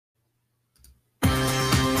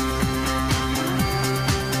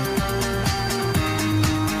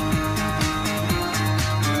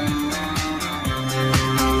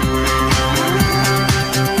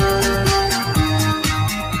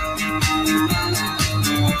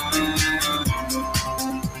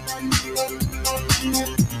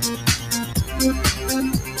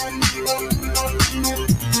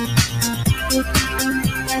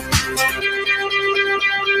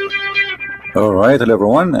right, hello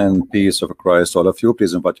everyone, and peace of Christ to all of you.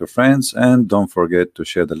 Please invite your friends and don't forget to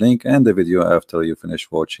share the link and the video after you finish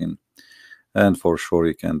watching. And for sure,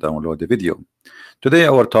 you can download the video. Today,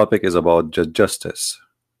 our topic is about justice.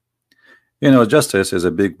 You know, justice is a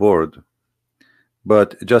big word,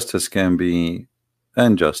 but justice can be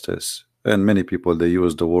injustice, and many people they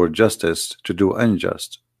use the word justice to do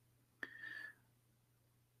unjust.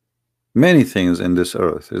 Many things in this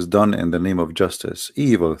earth is done in the name of justice,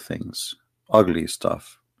 evil things, ugly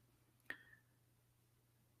stuff,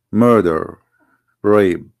 murder,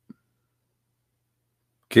 rape,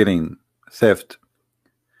 killing, theft,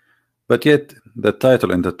 but yet the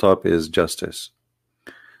title in the top is justice.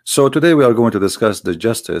 So today we are going to discuss the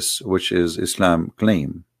justice which is Islam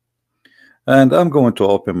claim, and I'm going to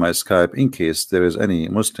open my Skype in case there is any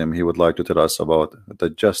Muslim he would like to tell us about the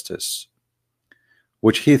justice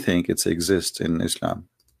which he think it exists in Islam.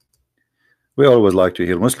 We always like to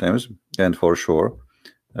hear Muslims, and for sure,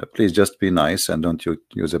 please just be nice and don't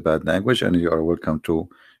use a bad language, and you are welcome to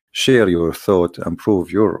share your thought and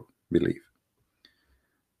prove your belief.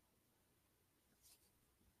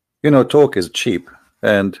 You know, talk is cheap,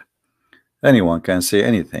 and anyone can say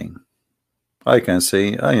anything. I can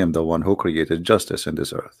say I am the one who created justice in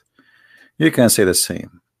this earth. You can say the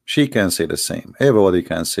same. She can say the same. Everybody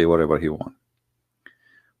can say whatever he wants.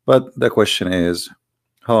 But the question is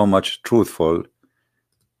how much truthful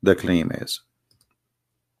the claim is.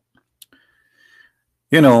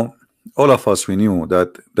 You know, all of us, we knew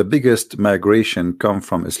that the biggest migration come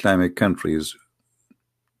from Islamic countries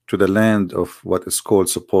to the land of what is called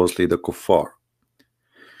supposedly the kuffar.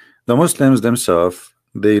 The Muslims themselves,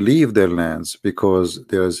 they leave their lands because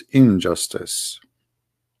there's injustice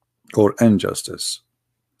or injustice.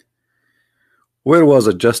 Where was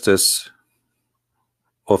the justice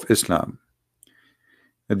of Islam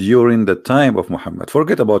during the time of Muhammad?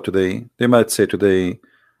 Forget about today. They might say today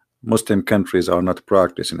Muslim countries are not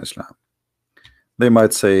practicing Islam. They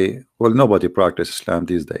might say, well, nobody practices Islam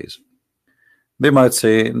these days. They might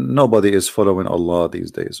say nobody is following Allah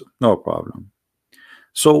these days. No problem.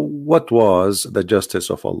 So what was the justice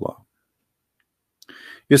of Allah?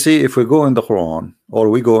 You see, if we go in the Quran, or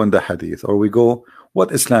we go in the Hadith, or we go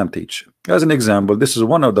what Islam teach, as an example, this is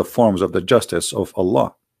one of the forms of the justice of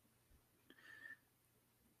Allah.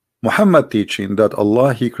 Muhammad teaching that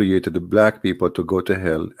Allah, he created the black people to go to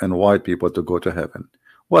hell and white people to go to heaven.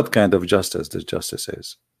 What kind of justice this justice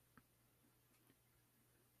is?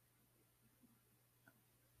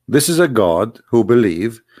 This is a God who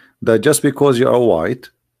believe that just because you are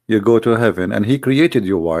white, you go to heaven, and he created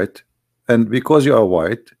you white, and because you are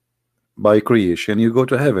white, by creation, you go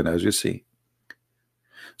to heaven, as you see.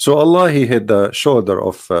 So Allah, he hit the shoulder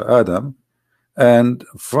of Adam, and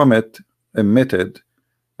from it emitted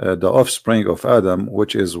the offspring of Adam,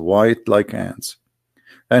 which is white like ants,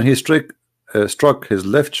 and he struck his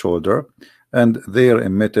left shoulder, and there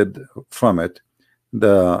emitted from it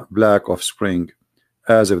the black offspring,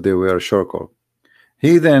 as if they were charcoal.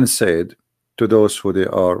 He then said to those who they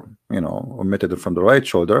are, you know, emitted from the right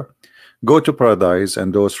shoulder, go to paradise,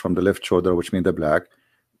 and those from the left shoulder, which mean the black,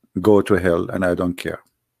 go to hell, and I don't care.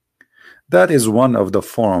 That is one of the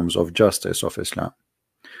forms of justice of Islam,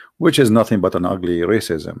 which is nothing but an ugly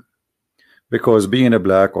racism, because being a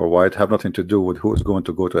black or white have nothing to do with who is going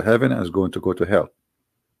to go to heaven and is going to go to hell.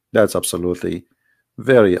 That's absolutely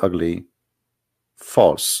very ugly,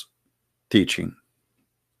 false teaching.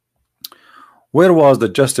 Where was the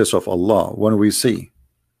justice of Allah when we see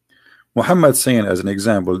Muhammad saying, as an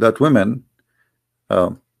example, that women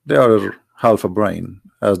they are half a brain,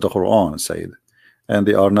 as the Quran said, and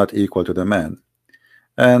they are not equal to the man.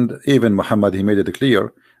 And even Muhammad, he made it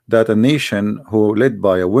clear that a nation who led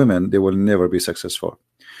by a woman, they will never be successful.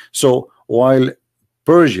 So while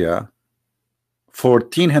Persia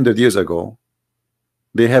 1400 years ago,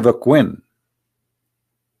 they have a queen,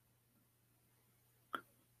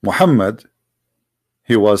 Muhammad,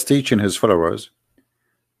 he was teaching his followers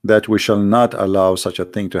that we shall not allow such a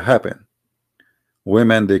thing to happen.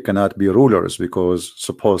 Women, they cannot be rulers, because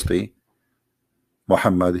supposedly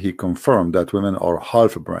Muhammad, he confirmed that women are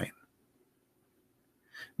half a brain.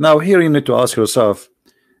 Now here you need to ask yourself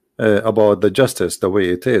about the justice the way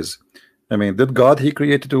it is. I mean, did God, he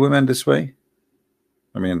created women this way?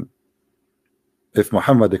 I mean, if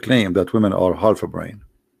Muhammad claimed that women are half a brain,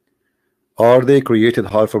 are they created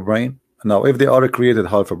half a brain? Now if they are created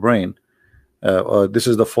half a brain, this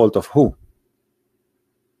is the fault of who?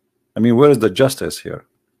 I mean, where is the justice here?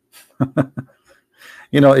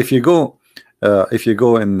 You know, if you go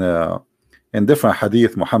in different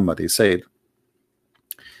hadith, Muhammad, he said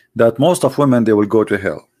that most of women, they will go to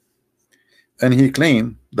hell, and he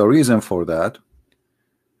claimed the reason for that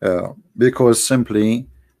because simply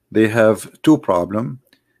they have two problems.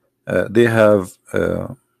 They have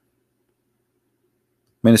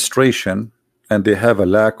menstruation, and they have a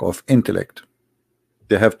lack of intellect.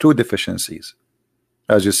 They have two deficiencies,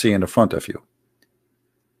 as you see in the front of you.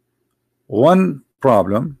 One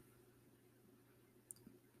problem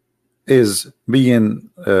is being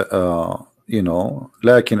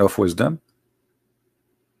lacking of wisdom,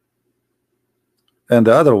 and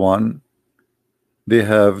the other one, they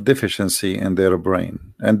have deficiency in their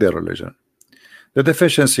brain and their religion. The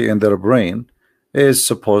deficiency in their brain is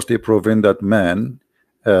supposedly proving that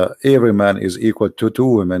every man is equal to two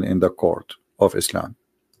women in the court of Islam.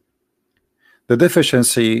 The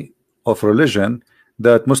deficiency of religion,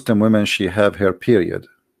 that Muslim women, she have her period,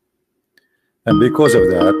 and because of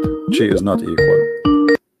that she is not equal.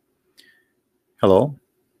 Hello?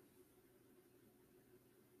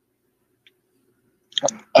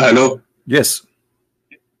 Hello? Yes.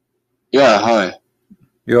 Yeah, hi.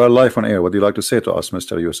 You are live on air. What do you like to say to us,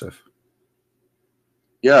 Mr. Yusuf?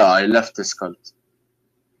 Yeah, I left this cult.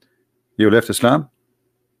 You left Islam?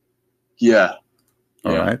 Yeah.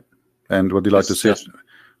 All right. And what do you like to say?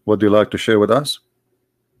 What do you like to share with us?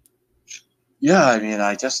 Yeah, I mean,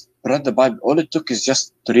 I just read the Bible. All it took is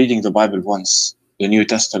just reading the Bible once. The New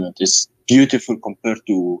Testament is beautiful compared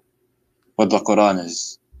to what the Quran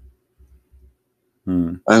is.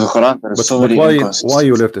 The Quran, there are so many inconsistencies. Why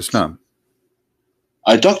you left Islam?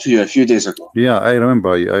 I talked to you a few days ago. Yeah, I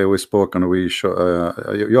remember. We spoke, and we show.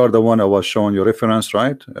 You are the one I was showing your reference,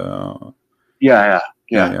 right? Yeah.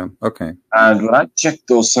 Okay. And when I checked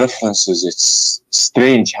those references, it's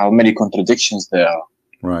strange how many contradictions there are.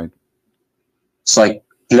 Right. It's like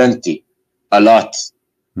plenty, a lot,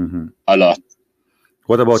 a lot.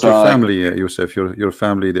 What about your family, Yusuf? Your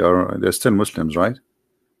family, they're still Muslims, right?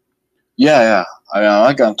 Yeah.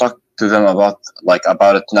 I can talk to them about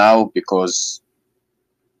it now because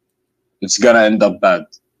it's gonna end up bad.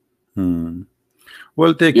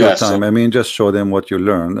 Well, take your time. I mean, just show them what you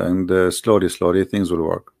learned, and slowly things will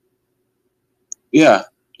work. Yeah.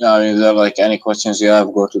 I mean, they're like, any questions you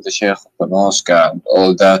have, go to the Sheikh of the mosque and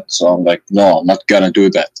all that. So I'm like, no, I'm not gonna do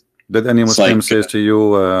that. Did any Muslim say to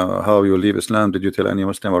you how you leave Islam? Did you tell any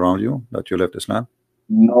Muslim around you that you left Islam?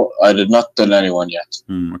 No, I did not tell anyone yet.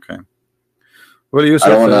 Okay. Well,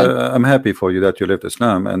 Yusuf, I'm happy for you that you left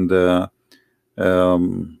Islam, and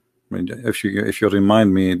if you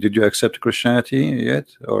remind me, did you accept Christianity yet,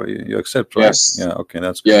 or you accept? Right? Yes. Yeah. Okay,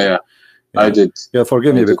 that's good. Yeah. I did. Yeah,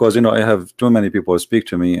 forgive me because I have too many people speak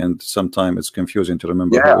to me, and sometimes it's confusing to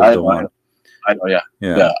remember who is the one. I know.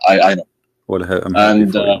 Yeah. I know. Well, I'm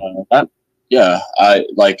happy for you.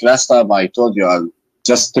 I last time I told you I'll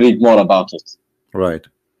just read more about it. Right.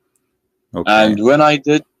 Okay. And when I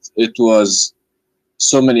did, it was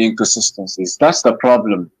so many inconsistencies. That's the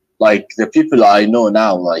problem. Like the people I know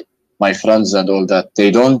now, like my friends and all that, they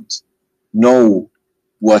don't know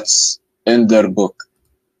what's in their book.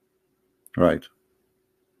 Right.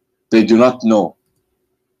 They do not know.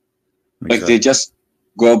 Exactly. Like they just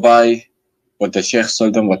go by what the sheikhs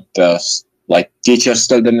told them, what the teachers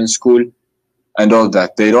told them in school, and all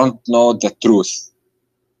that. They don't know the truth.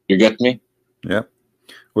 You get me? Yeah.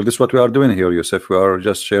 Well, this is what we are doing here, Yusuf. We are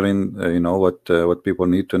just sharing, what people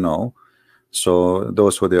need to know. So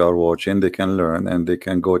those who they are watching, they can learn and they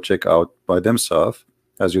can go check out by themselves,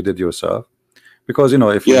 as you did yourself. Because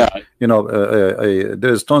if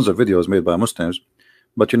there's tons of videos made by Muslims,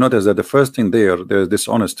 but you notice that the first thing there's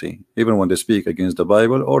dishonesty, even when they speak against the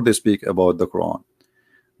Bible or they speak about the Quran.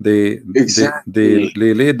 They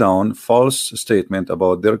lay down false statement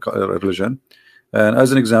about their religion. And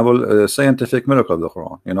as an example, scientific miracle of the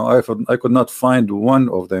Quran. I could not find one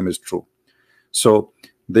of them is true. So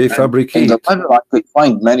they fabricate. In the Bible, I could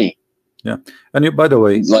find many. Yeah, and by the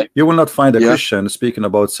way, you will not find a Christian speaking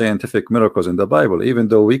about scientific miracles in the Bible, even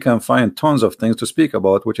though we can find tons of things to speak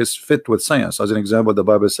about which is fit with science. As an example, the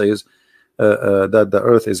Bible says that the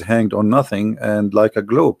earth is hanged on nothing and like a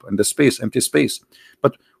globe in the space, empty space.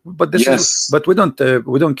 But we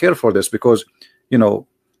don't care for this because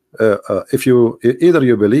if you either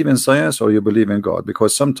you believe in science or you believe in God,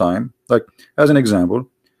 because sometimes, like as an example,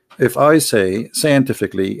 if I say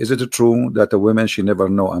scientifically, is it true that a woman, she never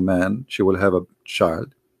know a man, she will have a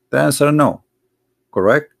child? The answer no.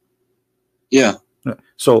 Correct? Yeah.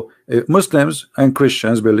 So Muslims and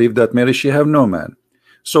Christians believe that Mary, she have no man.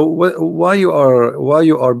 So why you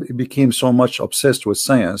are became so much obsessed with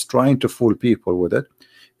science, trying to fool people with it?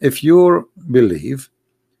 If you believe,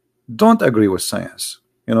 don't agree with science.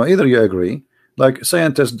 Either you agree. Like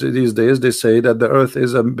scientists these days, they say that the Earth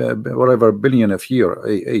is a whatever billion of year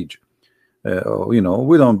age. We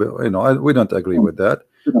don't agree with that.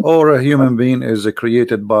 or a human being is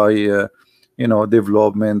created by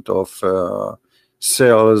development of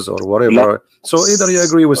cells or whatever. So either you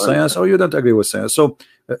agree with science or you don't agree with science. So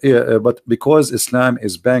yeah, but because Islam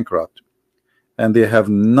is bankrupt and they have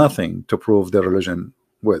nothing to prove their religion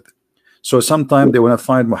with, so sometimes they want to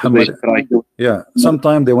find Muhammad. Yeah,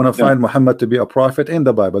 sometimes they want to find Muhammad to be a prophet in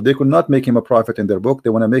the Bible. They could not make him a prophet in their book.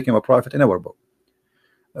 They want to make him a prophet in our book.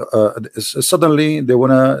 Suddenly they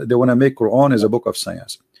wanna make Quran as a book of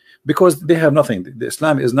science because they have nothing. The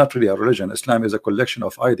Islam is not really a religion. Islam is a collection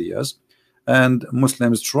of ideas, and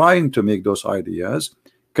Muslims trying to make those ideas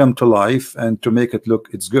come to life and to make it look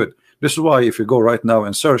it's good. This is why if you go right now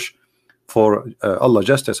and search for Allah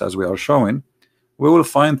justice, as we are showing, we will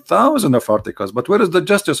find thousands of articles. But where is the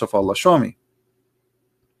justice of Allah? Show me.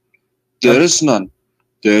 There is none.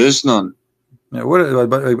 There is none. Yeah,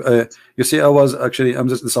 you see, I'm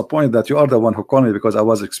just disappointed that you are the one who called me, because I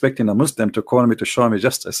was expecting a Muslim to call me to show me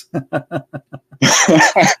justice. You know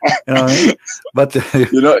what I mean? But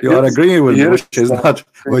you are agreeing with me,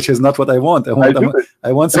 which is not what I want.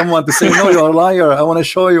 I want someone to say, no, you're a liar. I want to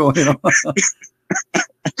show you.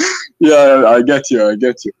 Yeah, I get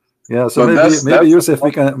you. Yeah, so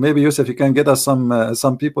maybe Yusuf, you can get us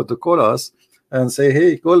some people to call us and say,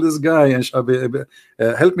 hey, call this guy and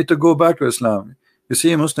help me to go back to Islam. You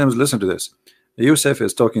see, Muslims, listen to this. Yusuf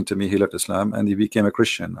is talking to me. He left Islam and he became a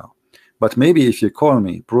Christian now. But maybe if you call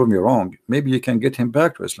me, prove me wrong, maybe you can get him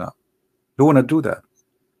back to Islam. You want to do that?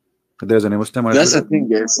 If there's any Muslim. That's the thing.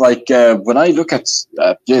 It's like when I look at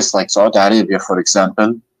a place like Saudi Arabia, for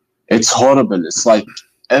example, it's horrible. It's like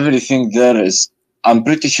everything there is, I'm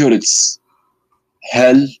pretty sure it's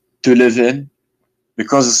hell to live in.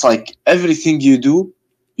 Because it's like everything you do,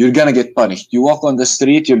 you're gonna get punished. You walk on the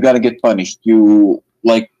street, you're gonna get punished.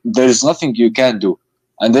 There's nothing you can do,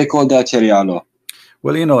 and they call that Sharia law.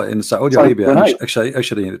 Well, in Saudi Arabia,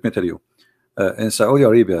 actually, let me tell you, in Saudi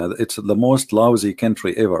Arabia, it's the most lousy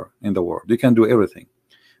country ever in the world. You can do everything,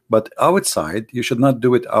 but outside, you should not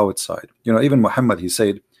do it outside. Even Muhammad, he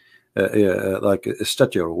said, like a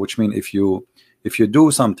statue, which means if you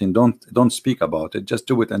do something, don't speak about it. Just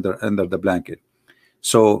do it under the blanket.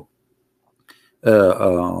 So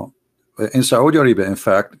in Saudi Arabia, in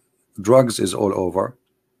fact, drugs is all over,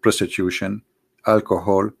 prostitution,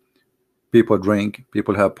 alcohol, people drink,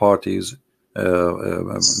 people have parties, gay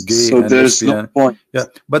so and there's lesbian. No point. Yeah,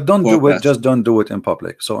 but don't do it. Just don't do it in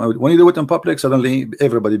public. So when you do it in public, suddenly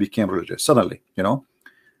everybody became religious. Suddenly,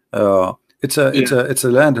 it's a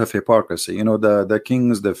land of hypocrisy. The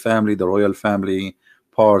kings, the family, the royal family,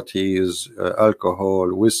 parties,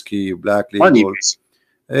 alcohol, whiskey, black legal. Money.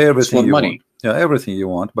 Everything you want. Yeah, everything you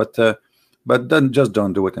want, but then just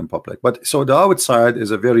don't do it in public. But so the outside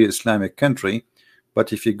is a very Islamic country,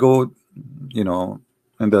 but if you go, in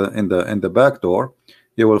the back door,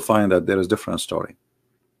 you will find that there is different story.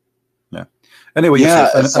 Yeah. Anyway,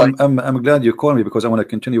 I'm glad you called me, because I want to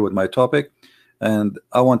continue with my topic, and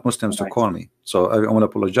I want Muslims to call me. So I want to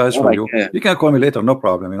apologize for you. You can call me later, no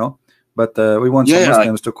problem. But we want some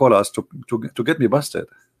Muslims to call us to get me busted.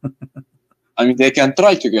 I mean, they can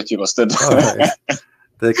try to get you busted. All right.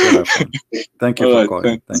 Take care. Thank you for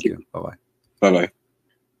calling. Thank you. Bye-bye. Bye-bye.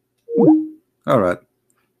 All right.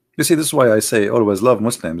 You see, this is why I say always love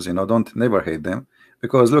Muslims. Don't never hate them,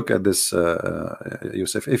 because look at this,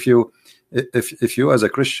 Yusuf. If you as a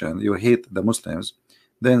Christian, you hate the Muslims,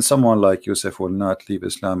 then someone like Yusuf will not leave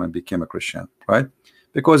Islam and become a Christian, right?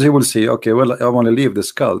 Because he will say, okay, well, I want to leave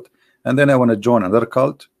this cult, and then I want to join another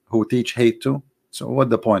cult who teach hate too. So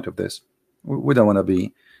what's the point of this? We don't want to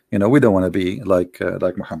be, we don't want to be like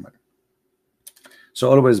Muhammad. So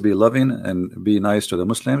always be loving and be nice to the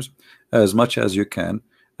Muslims as much as you can.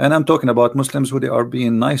 And I'm talking about Muslims who they are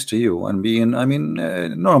being nice to you and being,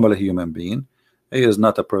 normal human being. He is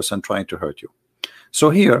not a person trying to hurt you. So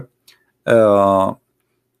here,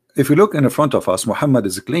 if you look in front of us, Muhammad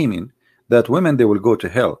is claiming that women, they will go to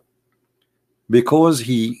hell, because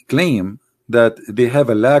he claimed that they have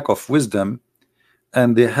a lack of wisdom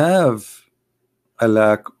and they have a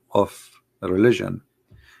lack of religion,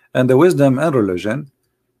 and the wisdom and religion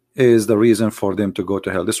is the reason for them to go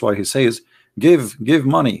to hell. This is why he says, give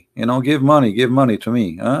money, give money to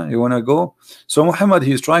me. You want to go? So Muhammad,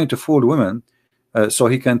 he's trying to fool women so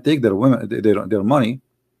he can take their money,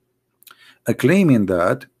 claiming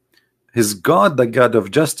that his God, the God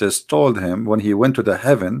of justice, told him when he went to the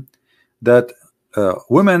heaven that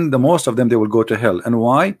women, the most of them, they will go to hell. And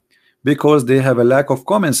why? Because they have a lack of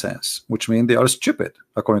common sense, which means they are stupid,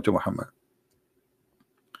 according to Muhammad.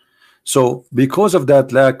 So because of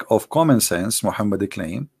that lack of common sense, Muhammad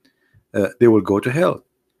claimed, they will go to hell.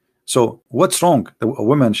 So what's wrong? A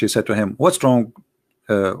woman, she said to him, what's wrong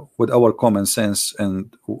with our common sense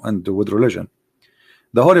and with religion.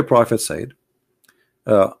 The Holy Prophet said,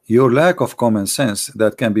 your lack of common sense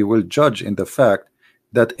that can be well judged in the fact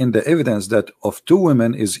that in the evidence that of two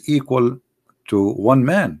women is equal to one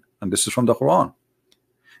man, and this is from the Quran.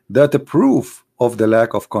 That the proof of the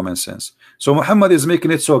lack of common sense. So Muhammad is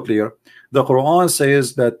making it so clear. The Quran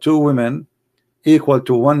says that two women equal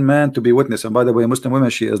to one man to be witness. And by the way, Muslim women,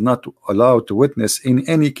 she is not allowed to witness in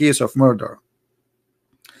any case of murder,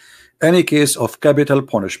 any case of capital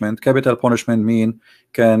punishment. Capital punishment mean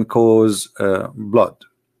can cause blood,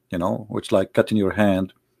 you know, which like cutting your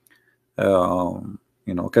hand,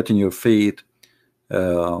 you know, cutting your feet,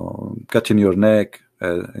 cutting your neck,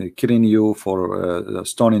 killing you for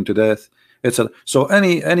stoning to death. It's a, so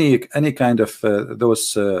any kind of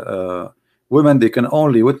those women, they can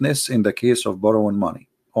only witness in the case of borrowing money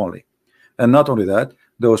only. And not only that,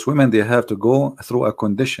 those women, they have to go through a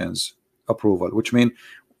conditions approval, which mean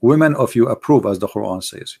women of you approve, as the Quran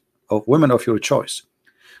says, of women of your choice.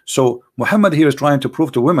 So Muhammad here is trying to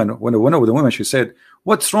prove to women, when one of the women, she said,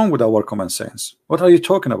 what's wrong with our common sense? What are you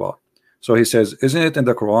talking about? So he says, isn't it in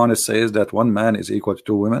the Quran it says that one man is equal to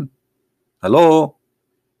two women? Hello?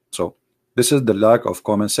 So this is the lack of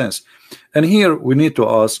common sense. And here we need to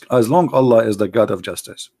ask, as long Allah is the God of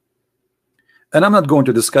justice, and I'm not going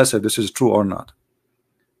to discuss if this is true or not.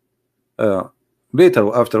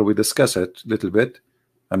 Later, after we discuss it a little bit,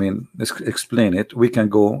 I mean, let's explain it, we can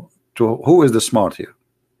go to who is the smart here.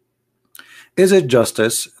 Is it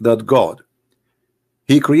justice that God,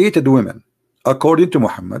 He created women according to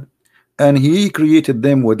Muhammad, and He created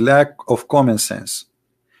them with lack of common sense,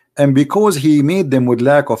 and because He made them with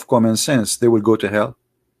lack of common sense, they will go to hell?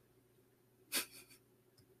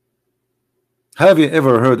 Have you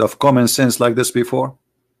ever heard of common sense like this before?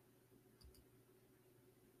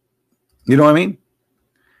 You know what I mean?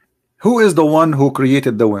 Who is the one who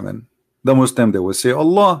created the women? The Muslim, they will say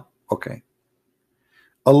Allah. Okay,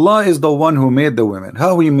 Allah is the one who made the women.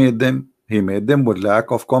 How He made them? He made them with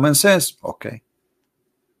lack of common sense. Okay,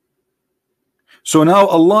 so now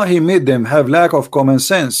Allah, He made them have lack of common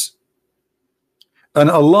sense, and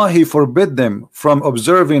Allah, He forbid them from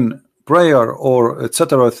observing prayer or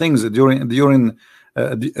etc. things during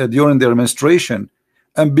their menstruation,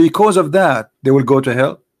 and because of that they will go to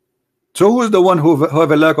hell. So who is the one who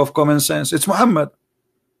have a lack of common sense? It's Muhammad.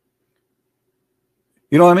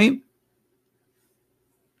 You know what I mean?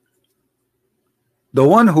 The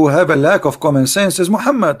one who have a lack of common sense is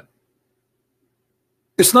Muhammad.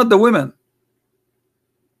 It's not the women.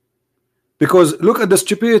 Because look at the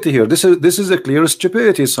stupidity here. This is a clear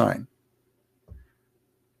stupidity sign.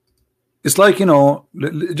 It's like, you know,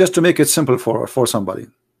 just to make it simple for somebody.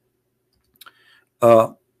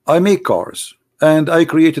 I make cars, and I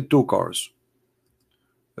created two cars.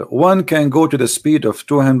 One can go to the speed of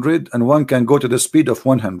 200, and one can go to the speed of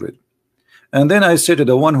 100. And then I say to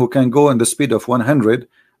the one who can go in the speed of 100,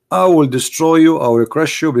 I will destroy you, I will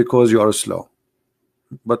crush you because you are slow.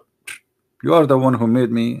 But you are the one who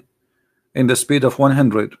made me in the speed of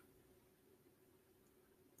 100.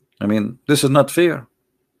 I mean, this is not fair.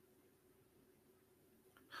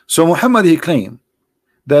 So Muhammad, he claimed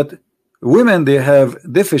that women, they have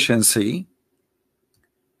deficiency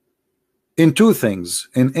in two things,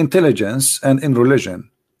 in intelligence and in religion.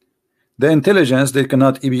 The intelligence, they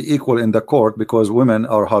cannot be equal in the court because women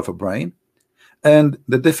are half a brain, and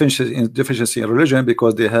the deficiency in religion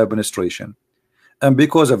because they have menstruation, and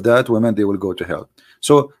because of that women, they will go to hell.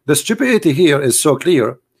 So the stupidity here is so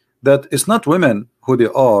clear that it's not women who they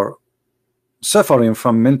are suffering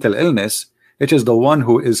from mental illness, it is the one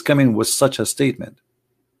who is coming with such a statement.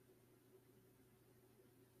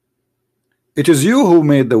 It is you who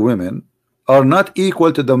made the women are not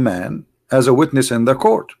equal to the man as a witness in the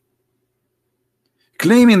court,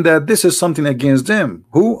 claiming that this is something against them.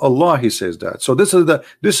 Who? Allah, He says that. So this is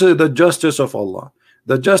the justice of Allah.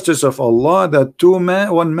 The justice of Allah, that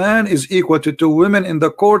one man is equal to two women in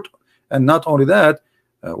the court, and not only that,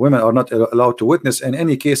 women are not allowed to witness in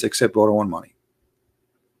any case except borrowing money.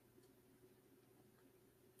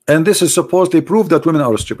 And this is supposedly proof that women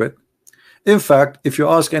are stupid. In fact, if you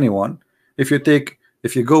ask anyone, if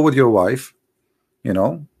you go with your wife, you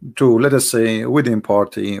know, to, let us say, a wedding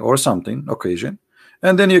party or something occasion,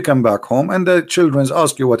 and then you come back home and the children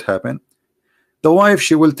ask you what happened, the wife,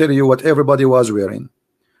 she will tell you what everybody was wearing,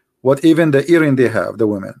 what even the earring they have, the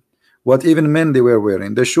women, what even men they were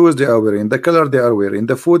wearing, the shoes they are wearing, the color they are wearing,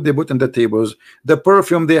 the food they put on the tables, the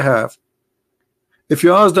perfume they have. If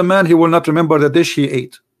you ask the man, he will not remember the dish he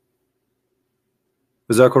ate.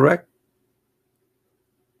 Is that correct?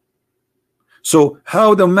 So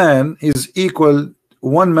how the man is equal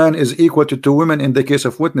one man is equal to two women in the case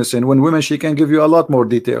of witnessing, when women she can give you a lot more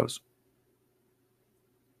details.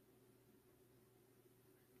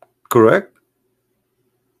 Correct?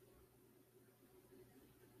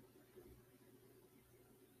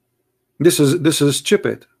 This is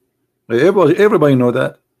stupid. Everybody know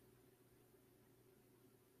that.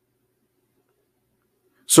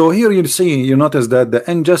 So here you notice that the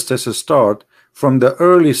injustices start from the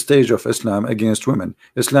early stage of Islam against women.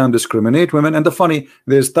 Islam discriminate women, and the funny,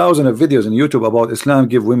 there's thousands of videos on YouTube about Islam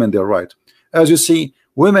give women their right. As you see,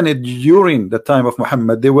 women during the time of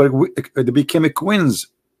Muhammad, they became queens.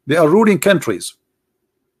 They are ruling countries.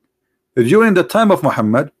 During the time of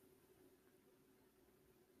Muhammad,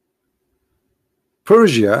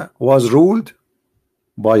 Persia was ruled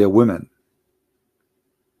by a woman.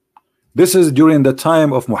 This is during the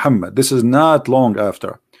time of Muhammad. This is not long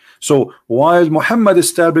after. So while Muhammad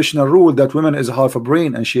established a rule that women is half a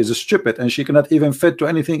brain and she is stupid and she cannot even fit to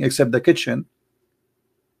anything except the kitchen,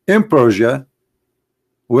 in Persia,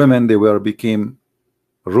 women became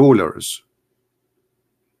rulers.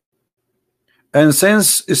 And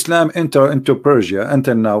since Islam entered into Persia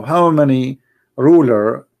until now, how many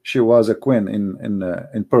ruler she was a queen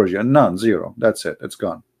in Persia? None, zero. That's it. It's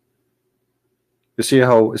gone. You see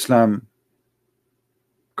how Islam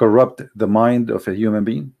corrupt the mind of a human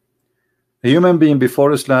being? A human being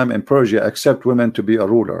before Islam in Persia accept women to be a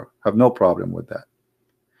ruler, have no problem with that.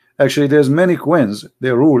 Actually, there's many queens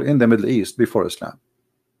they rule in the Middle East before Islam.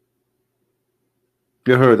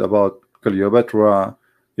 You heard about Cleopatra,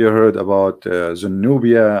 you heard about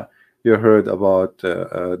Zenobia, you heard about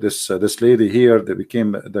this lady here that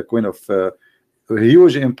became the queen of a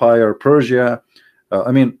huge empire, Persia.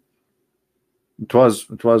 I mean, it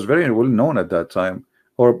was very well known at that time.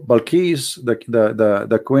 Or Balkis,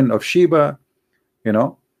 the queen of Sheba, you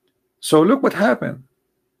know. So look what happened.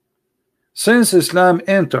 Since Islam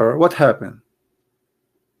entered, what happened?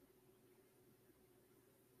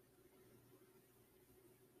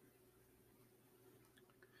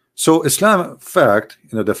 So Islam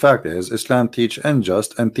the fact is Islam teach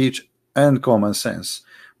unjust and teach and common sense.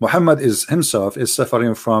 Muhammad himself is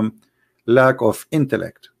suffering from lack of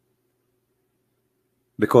intellect,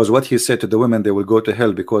 because what he said to the women, they will go to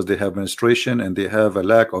hell because they have menstruation and they have a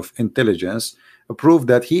lack of intelligence, prove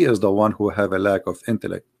that he is the one who have a lack of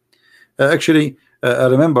intellect. Actually, I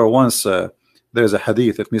remember once there's a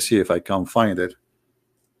hadith. Let me see if I can find it.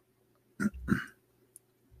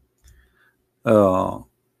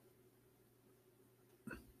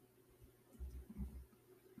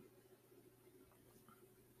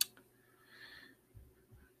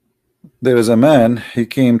 There is a man, he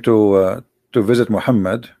came to visit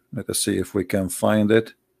Muhammad. Let us see if we can find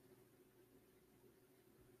it.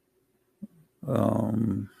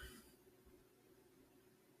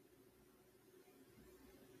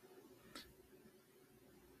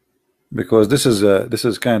 Because this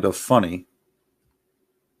is kind of funny.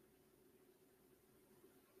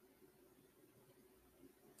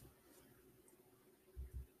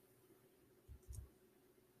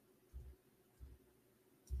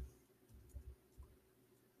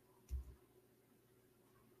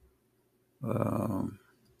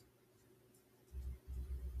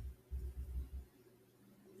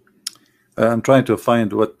 I'm trying to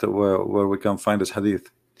find where we can find this hadith.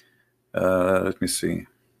 Let me see,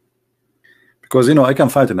 because I can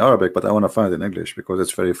find it in Arabic, but I want to find it in English because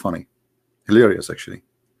it's very funny, hilarious actually.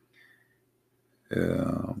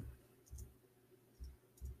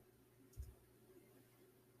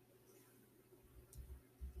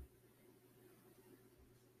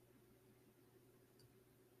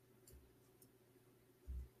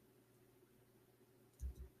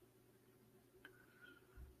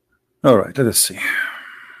 All right, let us see.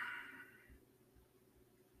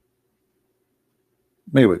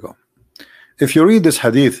 Here we go. If you read this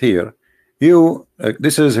hadith here,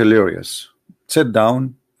 this is hilarious. Sit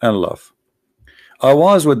down and laugh. I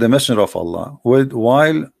was with the Messenger of Allah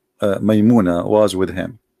while Maymuna was with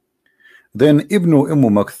him. Then Ibn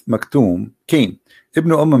Maktoum came.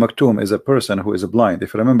 Ibn Maktoum is a person who is blind.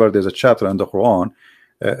 If you remember, there's a chapter in the Quran.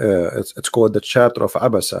 It's called the chapter of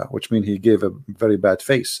Abasa, which means he gave a very bad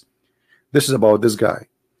face. This is about this guy.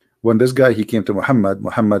 When this guy he came to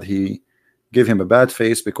Muhammad he gave him a bad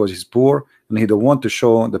face because he's poor and he don't want to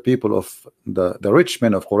show the people of the rich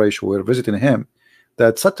men of Quraysh who were visiting him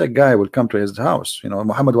that such a guy will come to his house.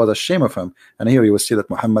 Muhammad was ashamed of him, and here you will see that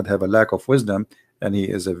Muhammad have a lack of wisdom and he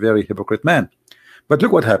is a very hypocrite man. But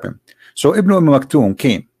look what happened. So Ibn Maktoum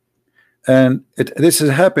came, and this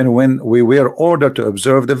has happened when we were ordered to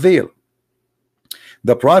observe the veil.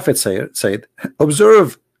 The Prophet said,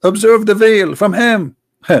 observe the veil from him.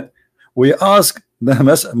 We ask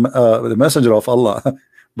the messenger of Allah.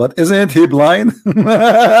 But isn't he blind?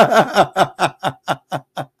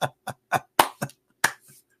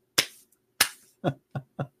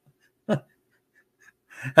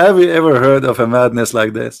 Have you ever heard of a madness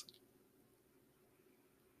like this?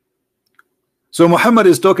 So Muhammad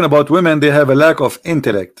is talking about women. They have a lack of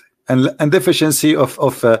intellect and deficiency of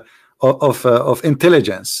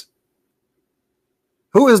intelligence.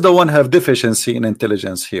 Who is the one have deficiency in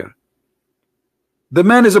intelligence here? The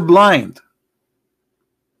man is blind.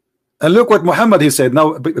 And look what Muhammad he said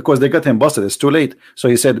now, because they got him busted. It's too late. So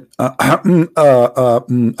he said, and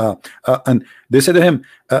they said to him,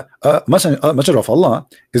 Messenger of Allah,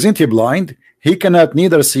 isn't he blind? He cannot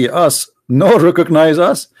neither see us nor recognize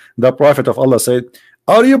us. The Prophet of Allah said,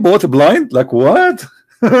 are you both blind? Like what?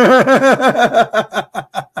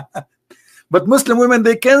 But Muslim women,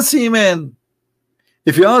 they can see men.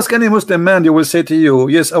 If you ask any Muslim man, they will say to you,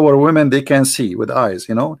 yes, our women, they can see with eyes,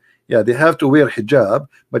 you know. Yeah, they have to wear hijab,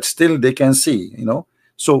 but still they can see, you know.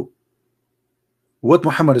 So what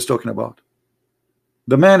Muhammad is talking about,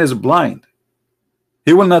 the man is blind.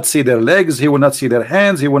 He will not see their legs, he will not see their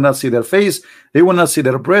hands, he will not see their face, he will not see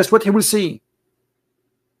their breast. What he will see?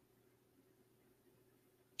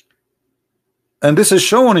 And this is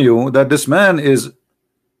showing you that this man is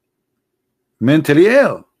mentally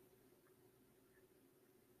ill,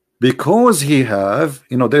 because he have,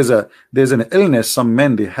 you know, there's an illness, some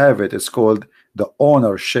men they have it. It's called the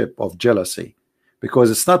ownership of jealousy,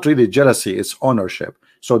 because it's not really jealousy, it's ownership.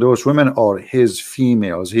 So those women are his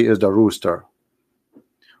females. He is the rooster.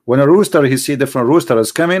 When a rooster, he see different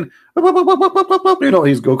roosters coming, you know,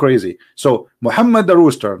 he's go crazy. So Muhammad the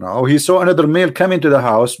rooster, now he saw another male come into the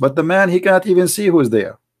house, but the man, he cannot even see who's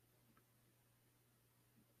there.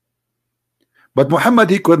 But Muhammad,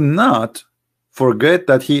 he could not forget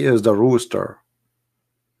that he is the rooster.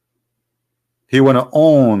 He want to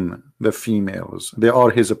own the females. They are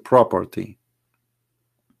his property.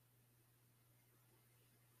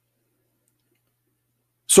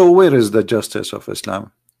 So where is the justice of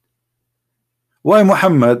Islam? Why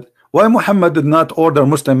Muhammad did not order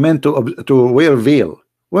Muslim men to wear veil?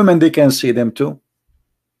 Women, they can see them too.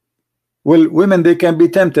 Well, women, they can be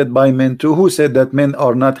tempted by men too. Who said that men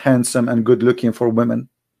are not handsome and good looking for women?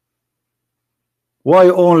 Why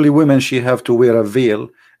only women she have to wear a veil,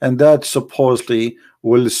 and that supposedly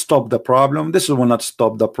will stop the problem? This will not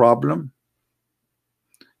stop the problem.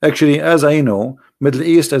 Actually, as I know, Middle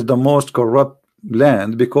East is the most corrupt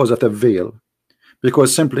land because of the veil.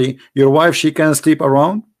 Because simply your wife, she can sleep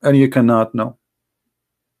around and you cannot know.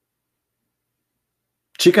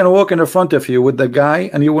 She can walk in the front of you with the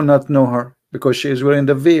guy and you will not know her because she is wearing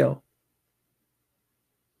the veil.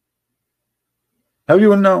 How you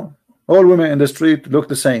will know? All women in the street look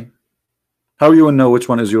the same. How you will know which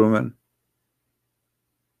one is your woman?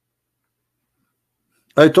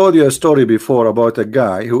 I told you a story before about a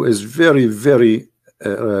guy who is very, very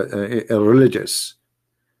religious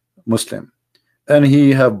Muslim, and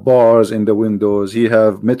he have bars in the windows, he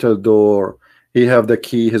have metal door, he have the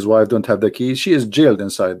key, his wife don't have the key, she is jailed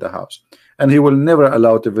inside the house, and he will never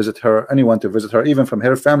allow to visit her, anyone to visit her, even from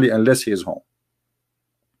her family, unless he is home.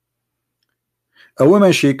 A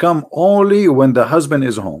woman, she come only when the husband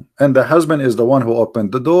is home, and the husband is the one who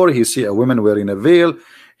opened the door. He see a woman wearing a veil,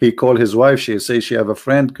 he call his wife, she say she have a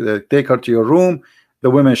friend, take her to your room. The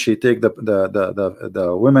women, she take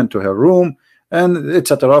the women to her room, and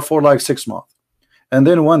etc. for like 6 months. And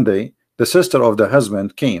then one day the sister of the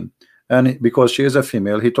husband came, and because she is a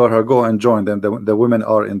female, he told her, go and join them. The women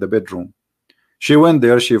are in the bedroom. She went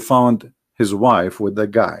there, she found his wife with the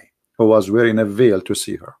guy who was wearing a veil to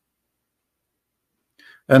see her.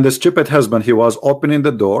 And the stupid husband, he was opening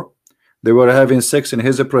the door, they were having sex in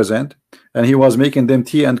his presence, and he was making them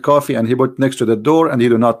tea and coffee, and he put next to the door, and he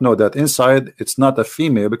do not know that inside it's not a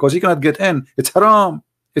female, because he cannot get in. It's haram.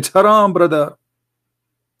 It's haram, brother.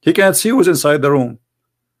 He can't see who's inside the room,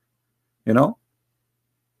 you know.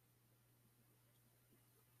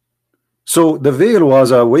 So the veil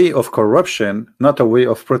was a way of corruption, not a way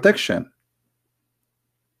of protection.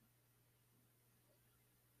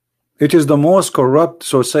 It is the most corrupt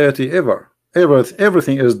society ever.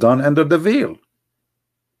 Everything is done under the veil.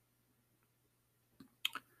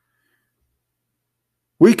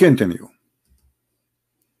 We continue.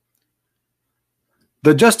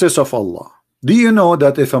 The justice of Allah. Do you know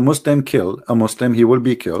that if a Muslim kill a Muslim, he will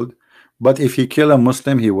be killed, but if he kill a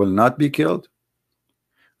Muslim, he will not be killed?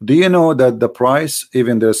 Do you know that the price,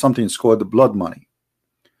 even there's something called blood money?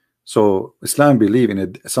 So Islam believe in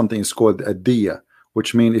it, something is called a diya,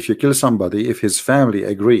 which means if you kill somebody, if his family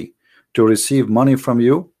agree to receive money from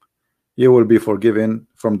you, you will be forgiven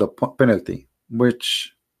from the penalty.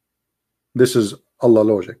 which this is Allah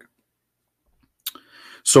logic.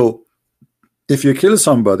 So if you kill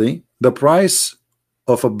somebody, the price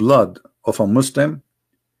of a blood of a Muslim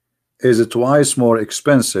is twice more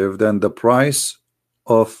expensive than the price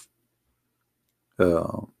of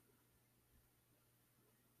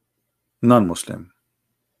non-Muslim.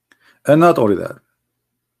 And not only that,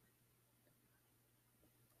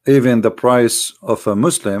 even the price of a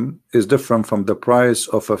Muslim is different from the price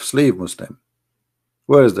of a slave Muslim.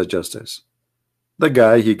 Where is the justice? The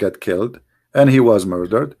guy, he got killed and he was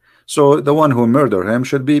murdered, so the one who murdered him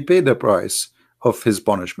should be paid the price of his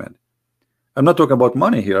punishment. I'm not talking about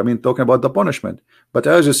money here, I mean talking about the punishment. But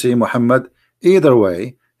as you see, Muhammad, either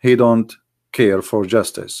way, he don't care for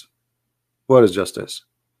justice. What is justice?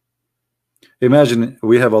 Imagine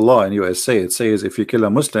we have a law in USA, it says if you kill a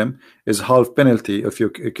Muslim is half penalty if you're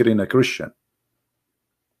killing a Christian.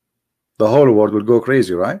 The whole world will go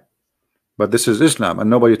crazy, right? But this is Islam and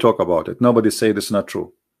nobody talk about it. Nobody say this is not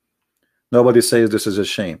true. Nobody says this is a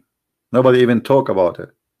shame. Nobody even talk about it.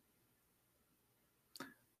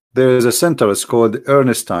 There is a center, it's called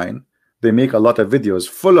Ernestine. They make a lot of videos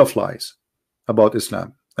full of lies about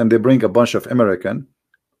Islam, and they bring a bunch of American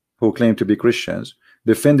who claim to be Christians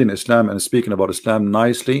defending Islam and speaking about Islam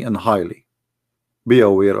nicely and highly. Be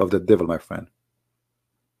aware of the devil, my friend.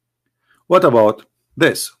 What about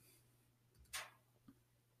this,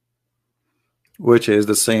 which is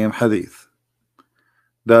the same hadith,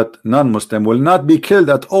 that non-Muslim will not be killed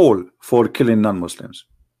at all for killing non-Muslims.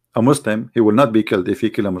 A Muslim, he will not be killed if he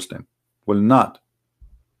kill a Muslim. Will not.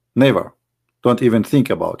 Never. Don't even think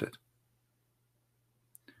about it.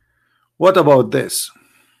 What about this?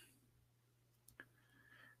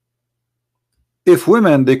 If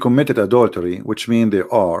women, they committed adultery, which means they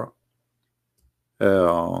are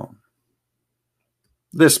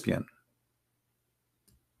lesbian,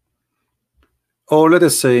 or let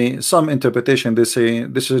us say some interpretation, they say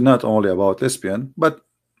this is not only about lesbian, but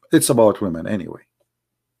it's about women anyway.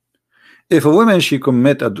 If a woman, she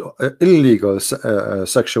commit illegal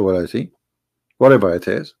sexuality, whatever it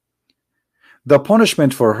is, the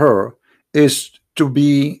punishment for her is to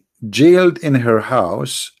be jailed in her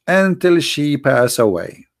house until she pass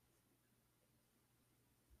away.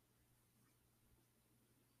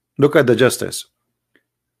 Look at the justice.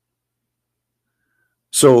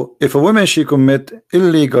 So if a woman, she commit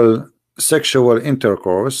illegal sexual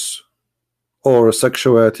intercourse or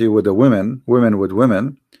sexuality with a women with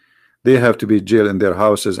women, they have to be jailed in their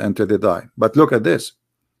houses until they die. But look at this.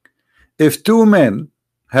 If two men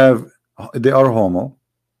they are homo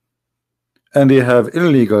and they have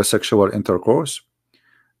illegal sexual intercourse,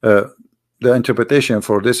 the interpretation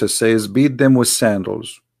for this says beat them with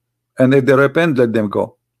sandals, and if they repent, let them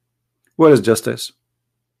go. Where is justice?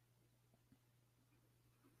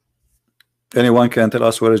 Anyone can tell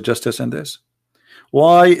us where is justice in this?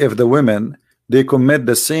 Why, if the women, they commit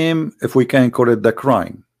the same, if we can call it the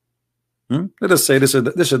crime, let us say this is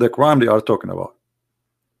the crime they are talking about,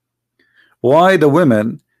 why the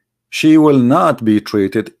women, she will not be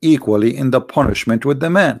treated equally in the punishment with the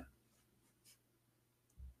man?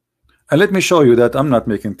 And let me show you that I'm not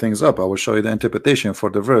making things up. I will show you the interpretation for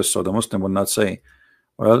the verse, so the Muslim will not say,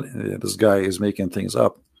 well, this guy is making things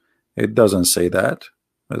up. It doesn't say that.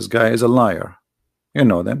 This guy is a liar. You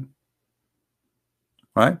know them,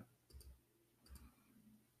 right?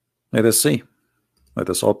 Let us see. Let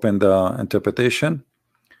us open the interpretation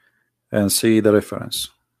and see the reference.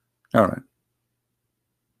 All right.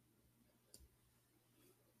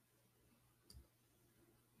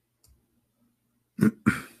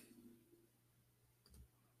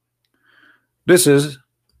 This is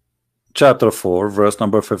chapter 4, verse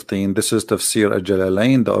number 15. This is Tafsir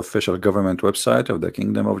al-Jalalain, the official government website of the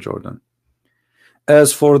Kingdom of Jordan.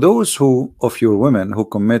 As for those of your women who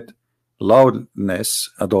commit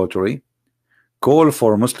loudness, adultery, call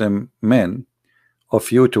for Muslim men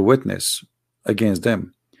of you to witness against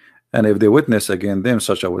them, and if they witness against them,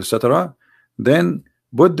 such as etc., then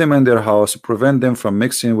put them in their house, prevent them from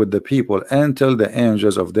mixing with the people until the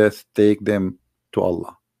angels of death take them to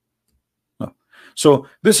Allah. So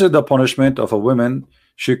this is the punishment of a woman.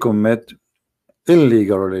 She commit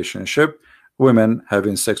illegal relationship, women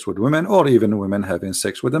having sex with women, or even women having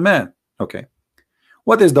sex with a man. Okay,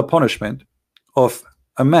 what is the punishment of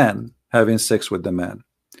a man having sex with the man?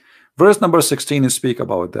 Verse number 16 is speak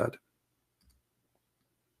about that.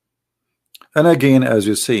 And again, as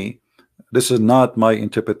you see, this is not my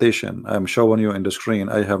interpretation. I'm showing you in the screen.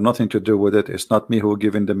 I have nothing to do with it. It's not me who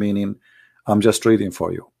giving the meaning. I'm just reading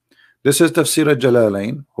for you. This is Tafsir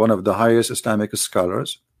al-Jalalain, one of the highest Islamic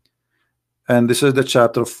scholars, and this is the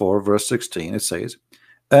chapter 4, verse 16. It says,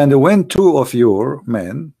 And when two of your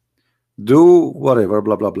men do whatever,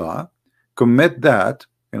 blah blah blah, commit that,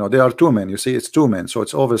 you know, there are two men, you see, it's two men, so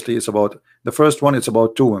it's obviously it's about the first one, it's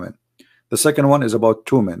about two women. The second one is about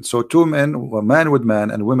two men. So two men, a man with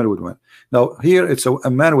man and women with women. Now here it's a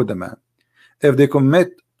man with a man. If they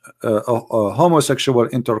commit a homosexual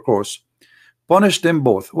intercourse, punish them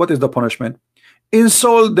both. What is the punishment?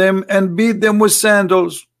 Insult them and beat them with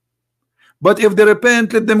sandals. But if they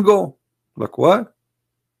repent, let them go. Like what?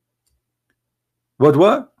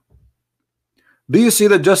 What? Do you see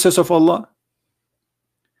the justice of Allah?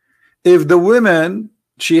 If the women,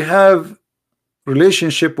 she have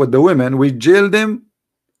relationship with the women, we jail them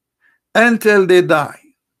until they die.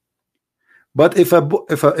 But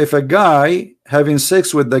if a guy having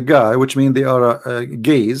sex with the guy, which means they are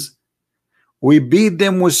gays, we beat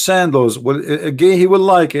them with sandals. Well, a gay, he will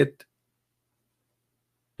like it.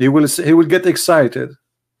 He will get excited.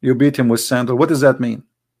 You beat him with sandals. What does that mean?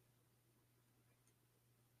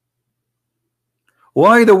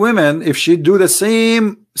 Why the women, if she do the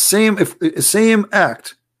same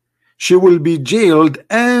act, she will be jailed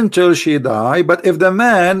until she die. But if the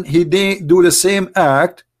man, he do the same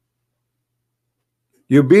act,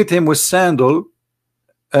 you beat him with sandal,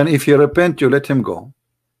 and if he repent, you let him go.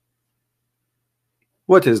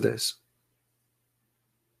 What is this?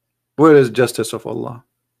 Where is justice of Allah?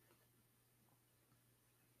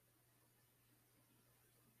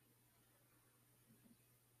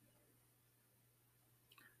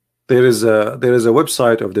 There is a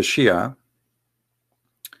website of the Shia.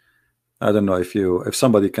 I don't know if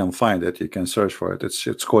somebody can find it, you can search for it.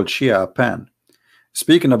 It's called Shia Pan.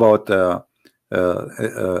 Speaking about a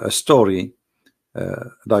story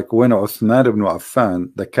like when Uthman ibn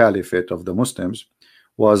Affan, the caliphate of the Muslims,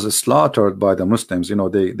 was slaughtered by the Muslims. You know,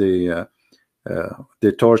 they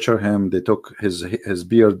torture him. They took his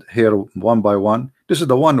beard hair one by one. This is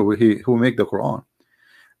the one who make the Quran.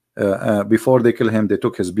 Before they kill him, they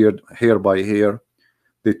took his beard hair by hair.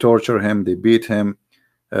 They torture him. They beat him,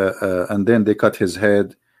 and then they cut his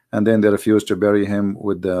head. And then they refused to bury him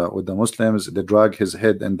with the Muslims. They drag his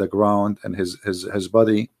head in the ground and his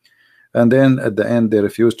body. And then at the end, they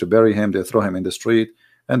refused to bury him. They throw him in the street.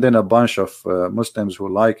 And then a bunch of Muslims who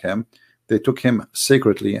like him, they took him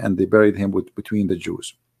secretly and they buried him between the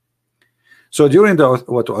Jews. So during when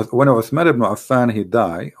Uthman ibn Affan, he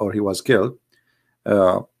died, or he was killed,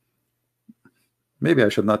 maybe I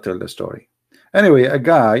should not tell the story. Anyway, a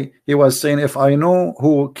guy, he was saying, if I know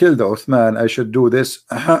who killed Uthman, I should do this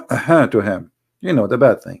to him. You know, the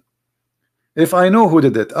bad thing. If I know who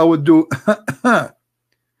did it, I would do a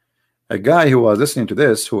guy who was listening to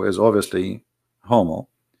this, who is obviously homo,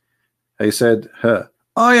 he said,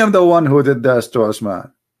 I am the one who did this to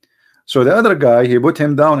Uthman. So the other guy, he put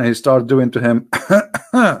him down and he started doing to him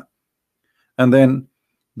and then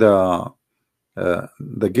the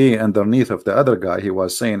gay underneath of the other guy, he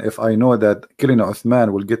was saying, if I know that killing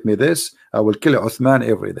Uthman will get me this, I will kill Uthman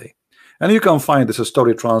every day. And you can find this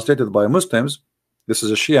story translated by Muslims. This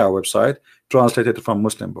is a Shia website translated from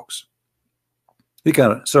Muslim books. You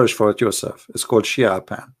can search for it yourself. It's called Shia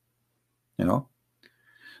Pan. You know,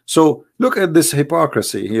 so look at this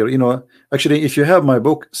hypocrisy here. You know, actually, if you have my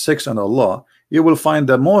book Sex and Allah, you will find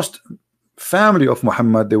the most family of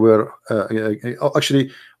Muhammad, they were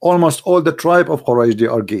actually almost all the tribe of Quraysh, they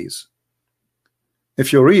are gays.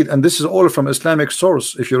 If you read, and this is all from Islamic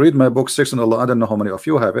source, if you read my book Sex and Allah, I don't know how many of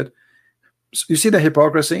you have it, you see the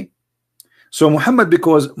hypocrisy. So Muhammad,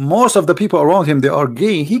 because most of the people around him, they are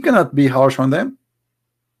gay, he cannot be harsh on them.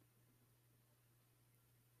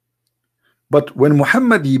 But when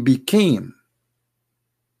Muhammad, he became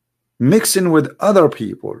mixing with other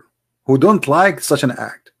people who don't like such an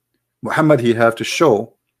act, Muhammad, he have to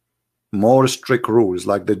show more strict rules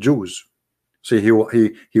like the Jews. See, he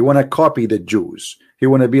want to copy the Jews. He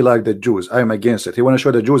want to be like the Jews. I am against it. He want to show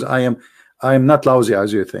the Jews I am not lousy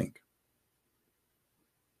as you think.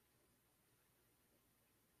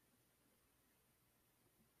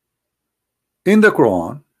 In the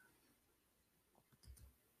Quran,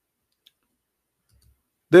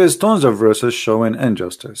 there's tons of verses showing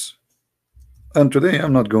injustice. And today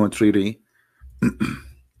I'm not going 3D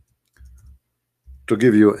to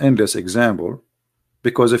give you endless example,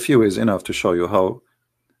 because a few is enough to show you how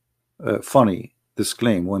funny this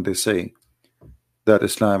claim when they say that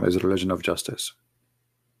Islam is a religion of justice.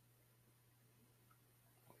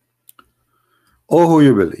 Oh, who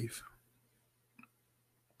you believe.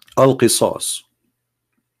 Al-Qisas.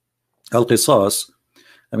 Al-Qisas,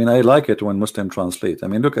 I mean, I like it when Muslim translate. I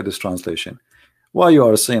mean, look at this translation. Why you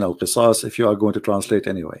are saying Al-Qisas if you are going to translate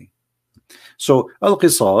anyway? So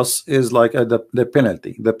al-qisas is like the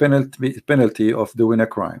penalty of doing a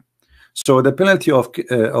crime. So the penalty of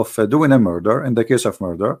doing a murder, in the case of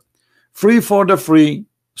murder, free for the free,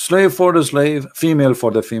 slave for the slave, female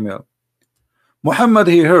for the female. Muhammad,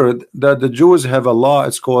 he heard that the Jews have a law,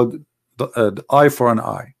 it's called the eye for an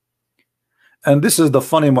eye. And this is the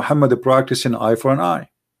funny Muhammad practicing eye for an eye.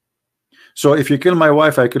 So if you kill my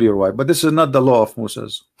wife, I kill your wife. But this is not the law of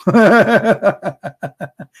Moses.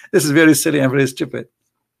 This is very silly and very stupid.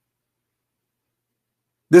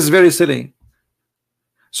 This is very silly.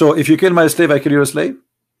 So if you kill my slave, I kill your slave.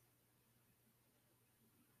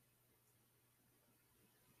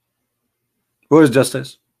 Where is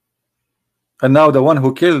justice? And now the one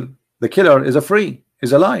who killed the killer is a free,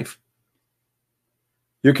 is alive.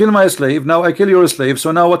 You kill my slave, now I kill your slave.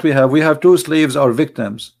 So now what we have? We have two slaves are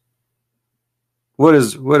victims. Where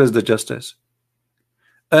is the justice?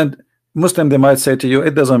 And Muslim, they might say to you,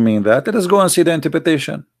 it doesn't mean that. Let us go and see the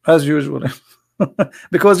interpretation as usual.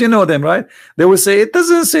 Because you know them, right? They will say it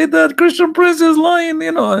doesn't say that. Christian Prince is lying,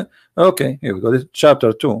 you know. Okay, here we go. This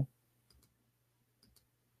chapter 2.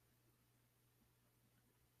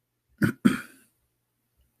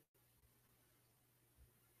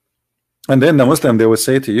 And then the Muslim, they will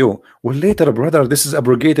say to you, well, later, brother, this is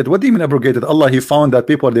abrogated. What do you mean abrogated? Allah, he found that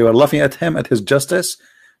people, they were laughing at him, at his justice,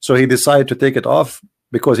 so he decided to take it off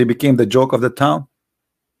because he became the joke of the town.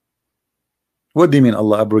 What do you mean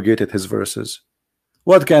Allah abrogated his verses?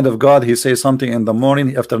 What kind of God? He says something in the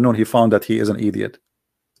morning, afternoon he found that he is an idiot.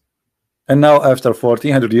 And now after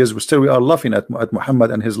 1400 years, we are laughing at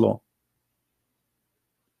Muhammad and his law.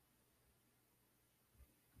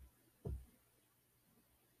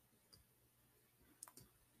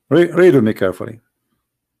 Read with me carefully.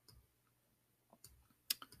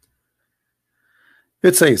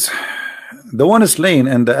 It says, the one slain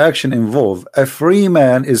and the action involved, a free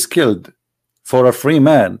man is killed for a free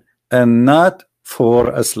man and not for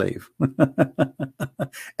a slave.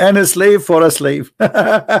 And a slave for a slave.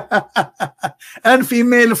 And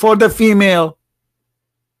female for the female.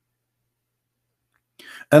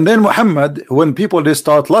 And then Muhammad, when people they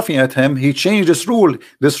start laughing at him, he changed this rule.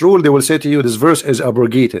 This rule, they will say to you, this verse is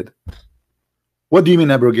abrogated. What do you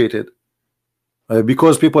mean abrogated?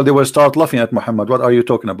 Because people they will start laughing at Muhammad. What are you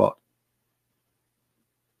talking about?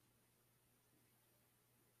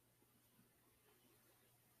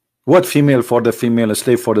 What female for the female, a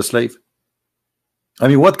slave for the slave? I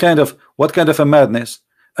mean, what kind of a madness?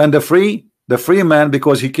 And the free man,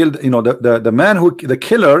 because he killed, you know, the man who the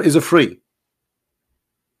killer is a free.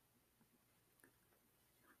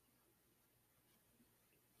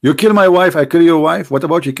 You kill my wife, I kill your wife. What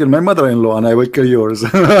about you kill my mother-in-law and I will kill yours?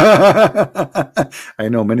 I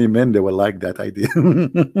know many men, they will like that idea.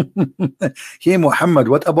 Hey Muhammad,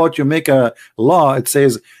 what about you make a law? It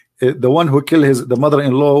says the one who kill the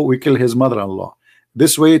mother-in-law, we kill his mother-in-law.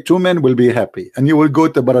 This way two men will be happy and you will go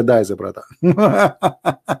to paradise, brother.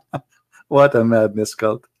 What a madness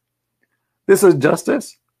cult. This is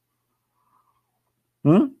justice?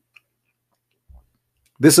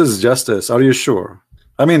 This is justice, are you sure?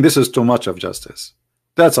 I mean, this is too much of justice.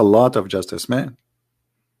 That's a lot of justice, man.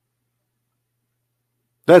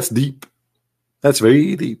 That's deep. That's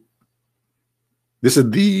very deep. This is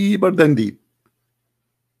deeper than deep.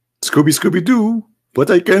 Scooby-Doo,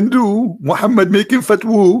 what I can do. Muhammad making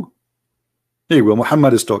fatwa. Here we go,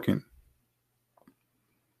 Muhammad is talking.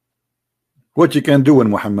 What you can do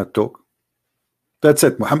when Muhammad talk. That's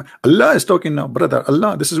it, Muhammad. Allah is talking now, brother.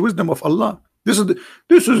 Allah, this is wisdom of Allah. This is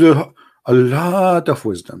a lot of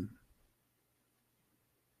wisdom.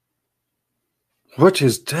 What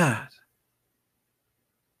is that?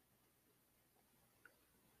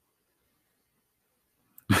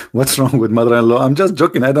 What's wrong with mother-in-law? I'm just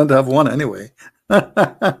joking. I don't have one anyway.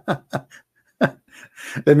 Let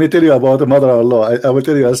me tell you about a mother-in-law. I will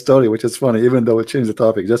tell you a story which is funny, even though we'll change the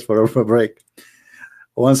topic just for a break.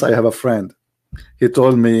 Once I have a friend. He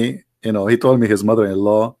told me, you know, his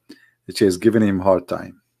mother-in-law, she is giving him a hard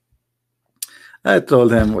time. I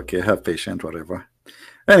told him, okay, have patience, whatever.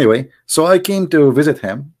 Anyway, so I came to visit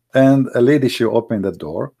him, and a lady, she opened the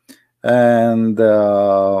door, and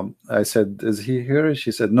I said, is he here?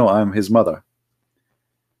 She said, no, I'm his mother.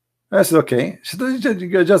 I said, okay. She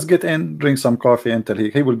said, just get in, drink some coffee until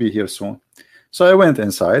he will be here soon. So I went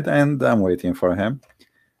inside, and I'm waiting for him.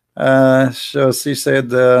 So she said,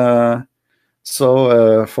 for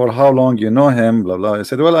how long you know him, blah, blah. I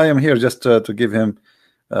said, well, I am here just to give him,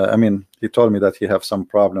 I mean, he told me that he have some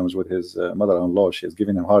problems with his mother-in-law. She's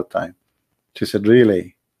giving him a hard time. She said,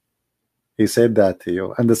 really? He said that to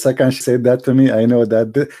you? And the second she said that to me, I know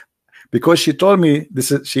that because she told me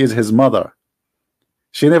she is his mother.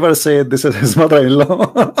 She never said this is his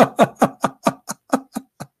mother-in-law.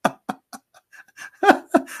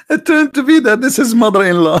 It turned to be that this is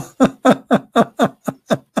mother-in-law.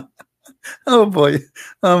 Oh boy.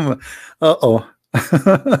 Uh-oh.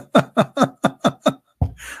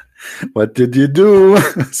 What did you do?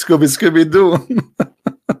 Scooby Doo.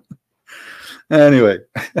 Anyway,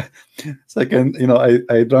 second,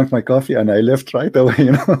 I drank my coffee and I left right away.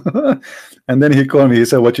 And then he called me. He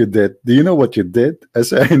said, "What you did? Do you know what you did?" I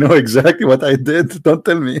said, "I know exactly what I did. Don't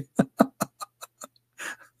tell me."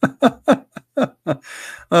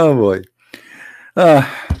 Oh boy.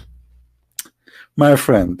 My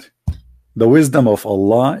friend, the wisdom of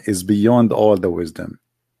Allah is beyond all the wisdom.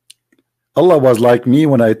 Allah was like me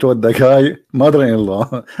when I told the guy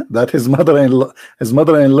mother-in-law that his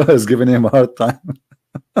mother-in-law is giving him a hard time.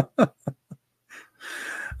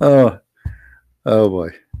 Oh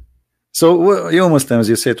boy. So you Muslims,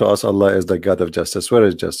 you say to us Allah is the God of justice. Where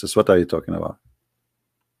is justice? What are you talking about?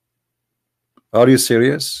 Are you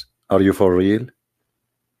serious? Are you for real?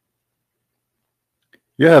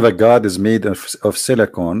 You have a God is made of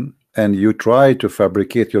silicon, and you try to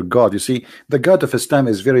fabricate your God. You see, the God of Islam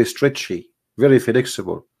is very stretchy, very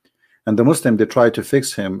flexible, and the Muslim, they try to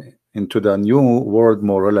fix him into the new world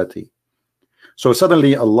morality. So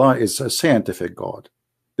suddenly Allah is a scientific God.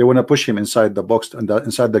 They want to push him inside the box and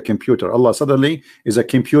inside the computer. Allah suddenly is a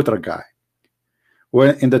computer guy.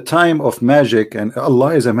 When in the time of magic, and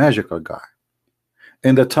Allah is a magical guy.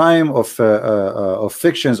 In the time of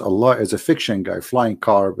fictions, Allah is a fiction guy, flying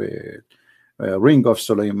carpet, ring of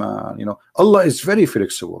Sulaiman. Allah is very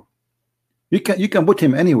flexible. You can put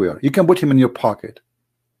him anywhere. You can put him in your pocket.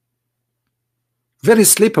 Very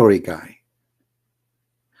slippery guy.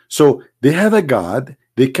 So they have a God,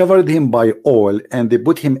 they covered him by oil, and they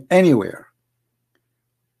put him anywhere.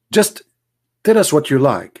 Just tell us what you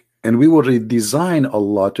like, and we will redesign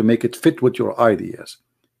Allah to make it fit with your ideas.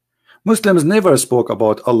 Muslims never spoke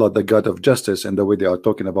about Allah, the God of justice, in the way they are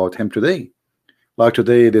talking about him today. Like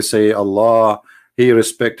today, they say Allah, he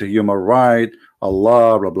respects human right,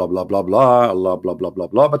 Allah, blah, blah, blah, blah, blah, Allah, blah, blah, blah,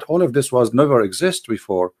 blah. But all of this was never exist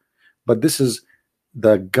before. But this is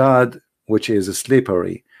the God which is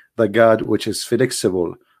slippery, the God which is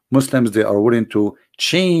flexible. Muslims, they are willing to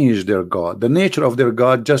change their God, the nature of their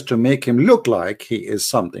God, just to make him look like he is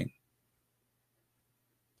something.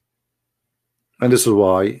 And this is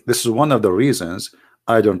why, this is one of the reasons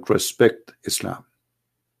I don't respect Islam.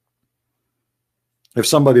 If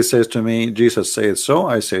somebody says to me, Jesus said so,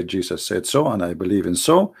 I say Jesus said so, and I believe in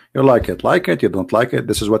so. You like it, you don't like it,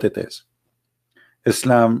 this is what it is.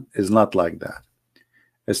 Islam is not like that.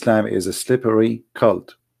 Islam is a slippery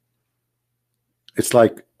cult. It's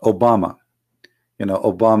like Obama.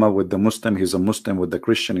 Obama with the Muslim, he's a Muslim. With the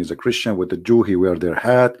Christian, he's a Christian. With the Jew, he wear their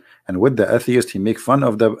hat. And with the atheist, he make fun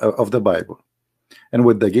of the Bible. And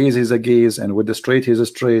with the gays, he's a gays. And with the straight, he's a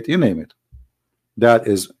straight. You name it. That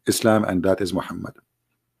is Islam, and that is Muhammad.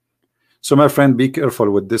 So my friend, be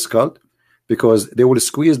careful with this cult, because they will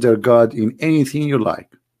squeeze their God in anything you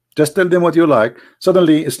like. Just tell them what you like.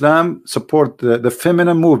 Suddenly Islam support the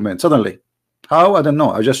feminine movement. Suddenly. How? I don't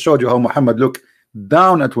know. I just showed you how Muhammad looked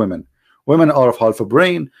down at women. Women are of half a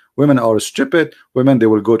brain. Women are stupid. Women, they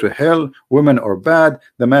will go to hell. Women are bad.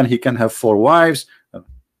 The man, he can have 4 wives.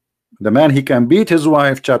 The man, he can beat his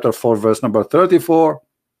wife. Chapter 4 verse number 34.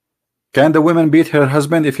 Can the woman beat her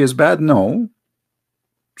husband if he's bad? No.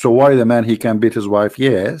 So why the man, he can beat his wife?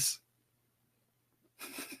 Yes.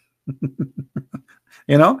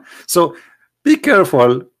 So be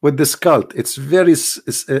careful with this cult. It's very it's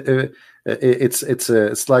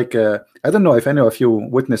like I don't know if any of you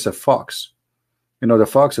witness a fox. The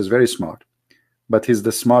fox is very smart, but he's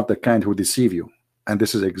the smart, the kind who deceive you. And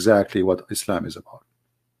this is exactly what Islam is about.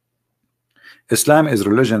 Islam is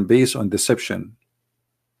religion based on deception.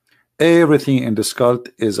 Everything in this cult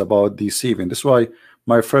is about deceiving. That's why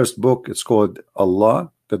my first book, it's called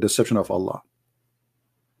Allah, the Deception of Allah.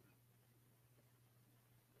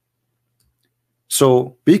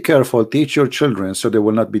 So be careful, teach your children so they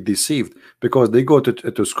will not be deceived, because they go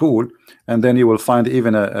to school, and then you will find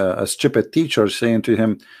even a stupid teacher saying to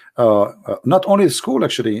him, not only school,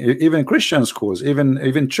 actually, even Christian schools,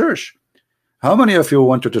 even church. How many of you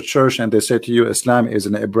went to the church and they say to you Islam is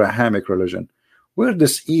an Abrahamic religion? Where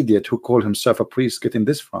this idiot who called himself a priest getting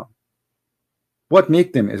this from? What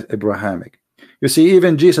make them Abrahamic? You see,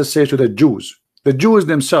 even Jesus says to the Jews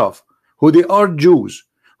themselves, who they are Jews,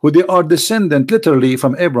 who they are descendant literally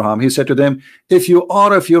from Abraham, he said to them, if you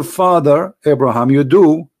are of your father Abraham, you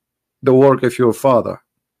do the work of your father.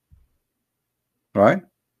 Right?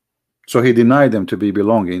 So he denied them to be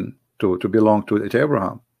belong to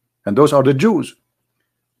Abraham. And those are the Jews.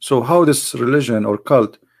 So how this religion or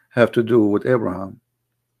cult have to do with Abraham?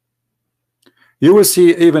 You will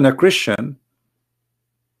see even a Christian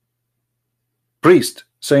priest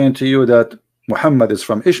saying to you that Muhammad is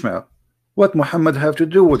from Ishmael. What Muhammad have to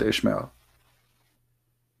do with Ishmael?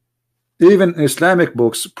 Even Islamic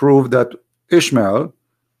books prove that Ishmael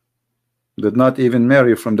did not even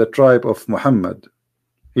marry from the tribe of Muhammad.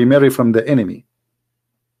 He married from the enemy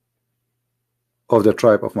of the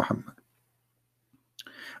tribe of Muhammad.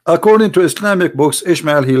 According to Islamic books,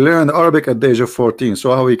 Ishmael, he learned Arabic at the age of 14.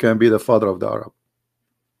 So how he can be the father of the Arab?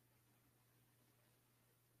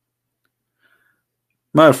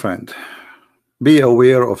 My friend, be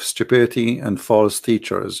aware of stupidity and false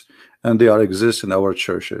teachers, and they are exist in our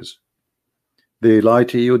churches. They lie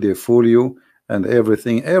to you, they fool you, and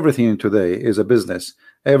everything today is a business.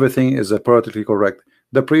 Everything is a politically correct.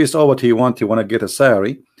 The priest, all what he want to get a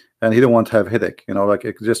salary, and he don't want to have headache. You know, like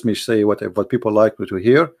it just me say what people like to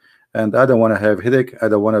hear, and I don't want to have headache. I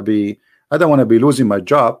don't want to be losing my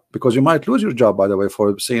job, because you might lose your job, by the way,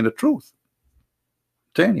 for saying the truth.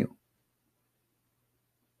 I'm telling you.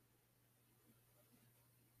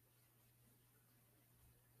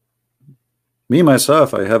 Me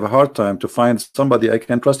myself, I have a hard time to find somebody I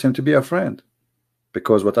can trust him to be a friend,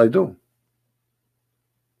 because what I do.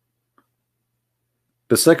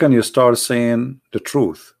 The second you start saying the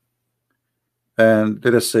truth, and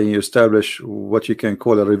let us say you establish what you can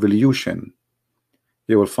call a revolution,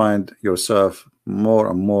 you will find yourself more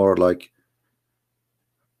and more like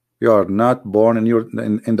you are not born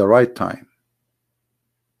in the right time.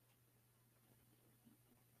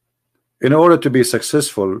 In order to be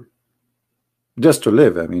successful, just to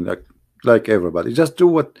live, I mean, like everybody, just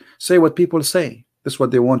say what people say. That's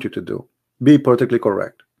what they want you to do. Be politically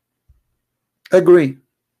correct. Agree.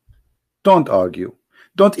 Don't argue.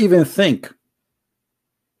 Don't even think.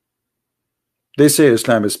 They say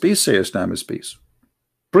Islam is peace, say Islam is peace.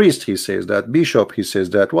 Priest, he says that. Bishop, he says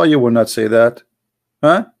that. Why you will not say that?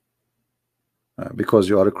 Huh? Because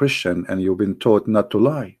you are a Christian and you've been taught not to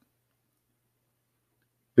lie.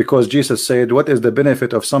 Because Jesus said, what is the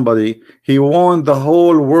benefit of somebody? He won the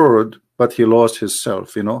whole world, but he lost his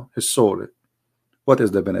self, you know, his soul. What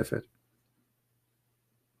is the benefit?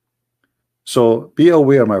 So be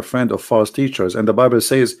aware, my friend, of false teachers. And the Bible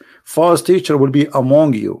says, false teacher will be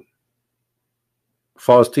among you.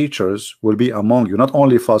 False teachers will be among you, not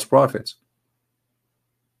only false prophets.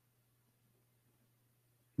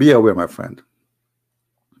 Be aware, my friend.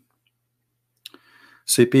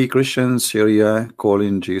 CP Christians, Syria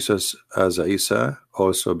calling Jesus as Isa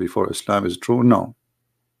also before Islam is true? No,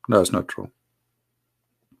 that's not true.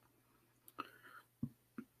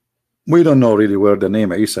 We don't know really where the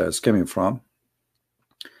name Isa is coming from,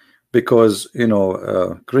 because you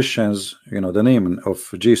know Christians, you know, the name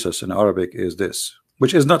of Jesus in Arabic is this,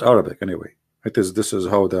 which is not Arabic anyway. This is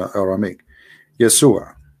how the Aramaic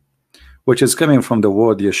Yeshua, which is coming from the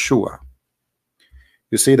word Yeshua.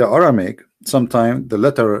 You see, the Aramaic, sometimes the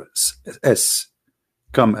letter S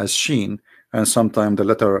come as Sheen, and sometimes the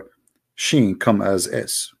letter Sheen come as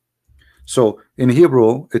S. So in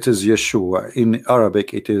Hebrew it is Yeshua, in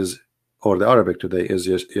Arabic it is, or the Arabic today is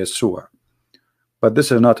Yeshua. But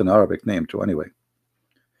this is not an Arabic name too anyway.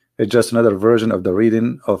 It's just another version of the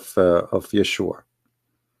reading of Yeshua.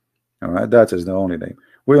 All right, that is the only name.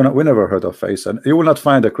 We never heard of Isa. You will not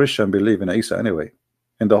find a Christian believe in Isa anyway,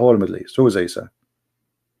 in the whole Middle East. Who is Isa?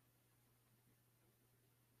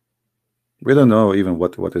 We don't know even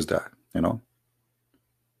what is that, you know.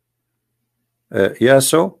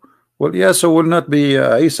 Yaso, well, Yaso will not be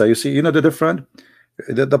Isa. You see, you know the difference.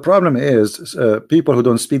 The problem is people who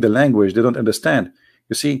don't speak the language, they don't understand.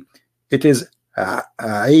 You see, it is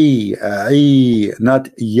not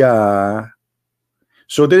ya.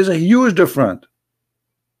 So there is a huge difference.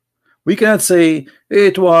 We cannot say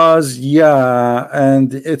it was ya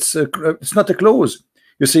and it's not a clause.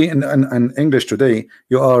 You see, in English today,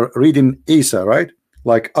 you are reading Isa, right?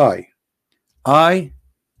 Like I,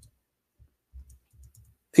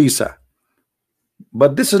 Isa.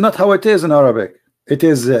 But this is not how it is in Arabic. It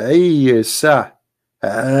is Isa.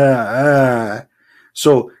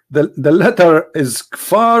 So the letter is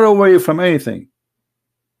far away from anything.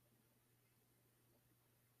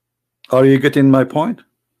 Are you getting my point?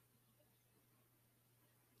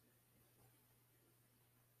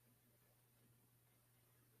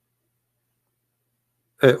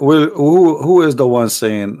 Well, who is the one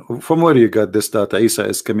saying, from where you got this data Isa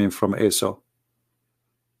is coming from Esau?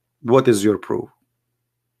 What is your proof?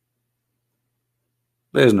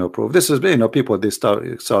 There is no proof. This is, you know, people, they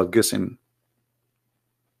start guessing.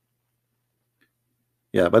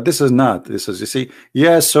 Yeah, but this is not. This is, you see,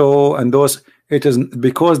 yes, so, and those, it is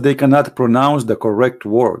because they cannot pronounce the correct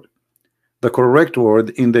word. The correct word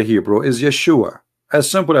in the Hebrew is Yeshua. As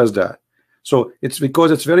simple as that. So it's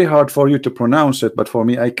because it's very hard for you to pronounce it, but for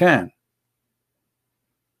me, I can.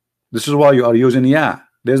 This is why you are using Yah.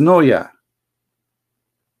 There's no Yah,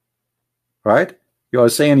 right? You are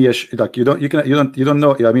saying yes, like you don't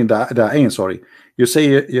know. I mean the ain. Sorry, you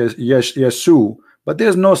say yes, Yesu, but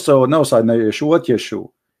there's no so no side no Yeshu. What Yeshu?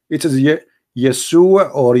 It is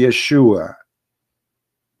Yeshua or Yeshua.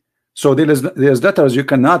 So there's letters you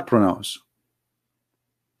cannot pronounce.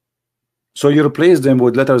 So you replace them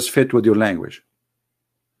with letters fit with your language.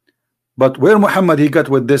 But where Muhammad he got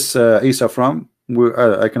with this Isa from,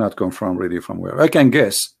 I cannot confirm really from where. I can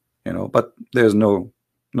guess, but there's no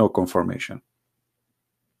confirmation.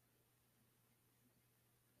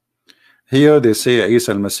 Here they say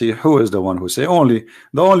Isa al-Masih. Who is the one who say?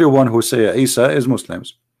 The only one who say Isa is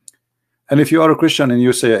Muslims. And if you are a Christian and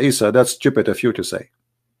you say Isa, that's stupid of you to say.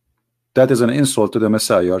 That is an insult to the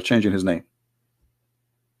Messiah. You are changing his name.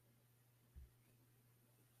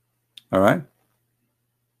 All right.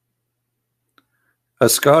 A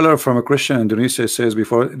scholar from a Christian in Indonesia says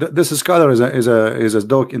before this scholar is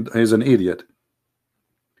an idiot.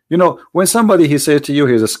 When somebody he says to you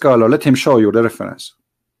he's a scholar, let him show you the reference.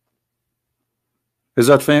 Is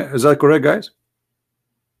that fair? Is that correct, guys?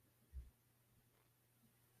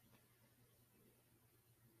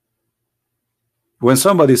 When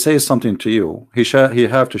somebody says something to you, he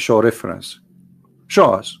have to show reference.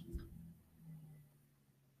 Show us.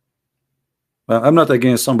 I'm not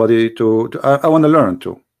against somebody I want to learn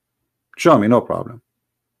too. Show me, no problem.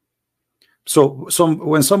 So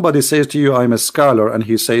when somebody says to you, I'm a scholar, and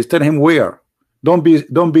he says, tell him where. Don't be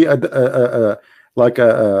like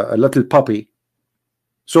a little puppy.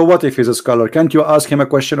 So what if he's a scholar? Can't you ask him a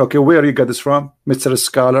question? Okay, where you got this from, Mr.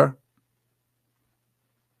 Scholar?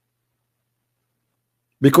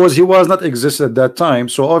 Because he was not exist at that time,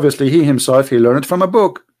 so obviously he himself he learned from a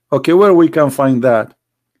book. Okay, where we can find that?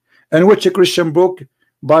 And which Christian book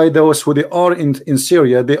by those who they are in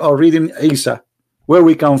Syria, they are reading Isa, where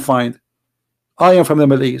we can find. I am from the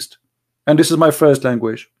Middle East, and this is my first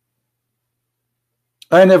language.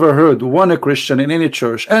 I never heard one Christian in any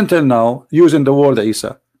church until now using the word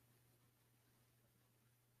Isa.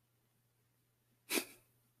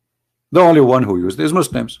 The only one who used is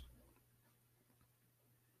Muslims.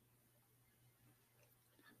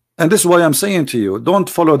 And this is why I'm saying to you, don't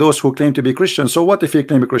follow those who claim to be Christian. So what if he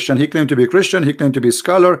claim to be Christian? He claimed to be Christian, he claimed to be a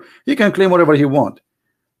scholar, he can claim whatever he wants.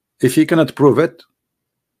 If he cannot prove it,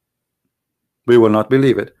 we will not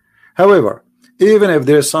believe it. However, even if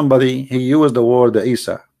there's somebody he used the word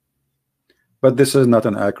Isa, but this is not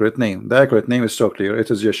an accurate name. The accurate name is so clear,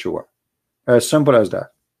 it is Yeshua. As simple as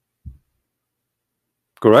that.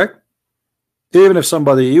 Correct? Even if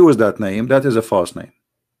somebody used that name, that is a false name.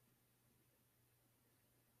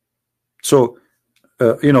 So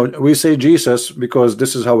we say Jesus because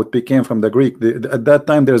this is how it became from the Greek. At that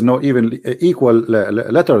time there's no even equal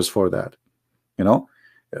letters for that.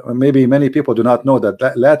 Maybe many people do not know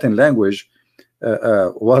that Latin language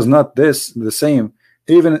was not the same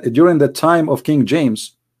even during the time of King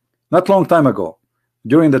James. Not long time ago,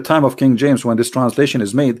 during the time of King James, when this translation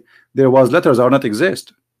is made, there was letters are not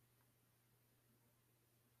exist,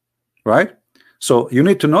 right? So you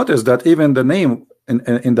need to notice that even the name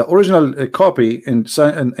in the original copy in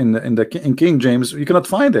King James, you cannot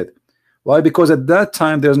find it. Why? Because at that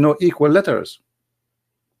time there's no equal letters.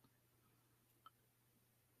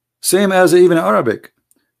 Same as even Arabic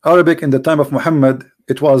in the time of Muhammad,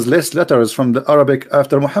 it was less letters from the Arabic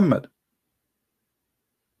after Muhammad.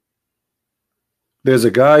 There's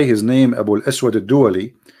a guy, his name Abu al-Aswad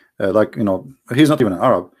al-Duwali, he's not even an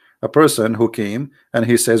Arab, a person who came and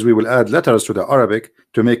he says we will add letters to the Arabic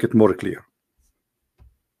to make it more clear.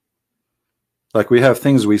 Like we have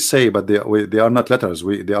things we say, but they are not letters.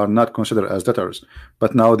 They are not considered as letters,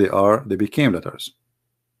 but now they became letters.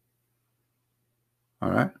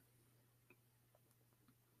 All right.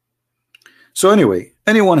 So anyway,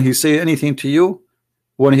 anyone he say anything to you,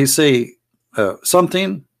 when he say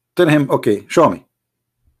something, tell him, okay, show me.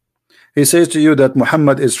 He says to you that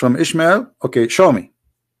Muhammad is from Ishmael. Okay, show me.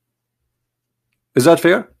 Is that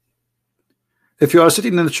fair? If you are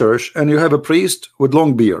sitting in the church and you have a priest with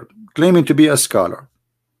long beard claiming to be a scholar,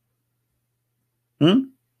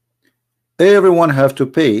 everyone have to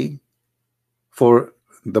pay for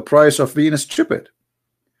the price of being stupid.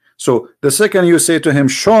 So the second you say to him,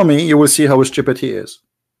 show me, you will see how stupid he is.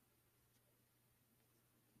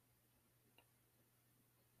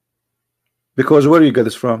 Because where you get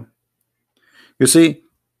this from? You see,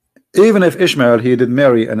 Even if Ishmael, he did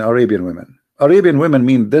marry an Arabian woman. Arabian women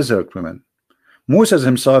mean desert women. Moses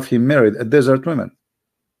himself, he married a desert woman.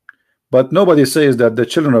 But nobody says that the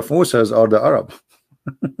children of Moses are the Arab.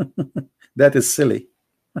 That is silly.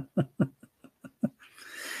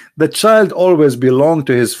 The child always belonged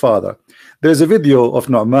to his father. There's a video of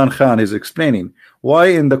Nu'man Khan is explaining why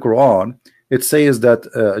in the Quran it says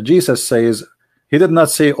that Jesus says, he did not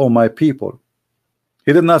say, oh my people.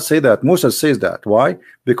 He did not say that. Moses says that. Why?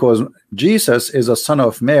 Because Jesus is a son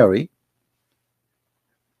of Mary,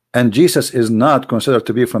 and Jesus is not considered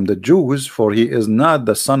to be from the Jews, for he is not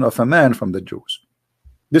the son of a man from the Jews.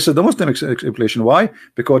 This is the Muslim explanation. Why?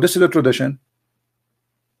 Because this is a tradition.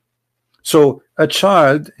 So a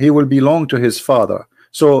child, he will belong to his father.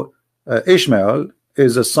 So Ishmael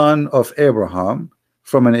is a son of Abraham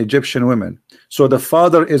from an Egyptian woman. So the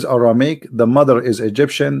father is Aramic, the mother is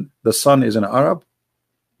Egyptian, the son is an Arab.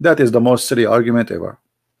 That is the most silly argument ever.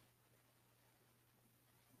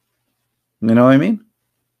 You know what I mean?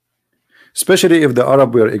 Especially if the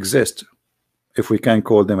Arab will exist, if we can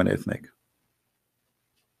call them an ethnic.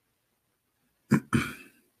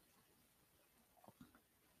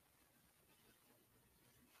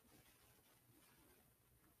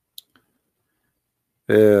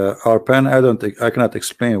 Arpan, I cannot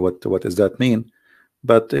explain what does that mean,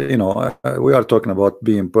 but you know, we are talking about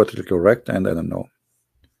being politically correct, and I don't know.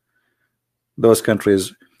 Those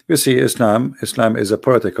countries, you see, Islam is a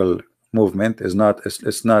political movement. It's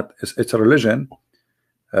a religion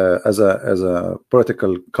as a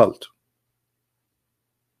political cult.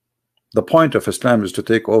 The point of Islam is to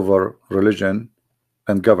take over religion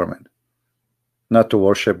and government, not to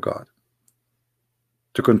worship God,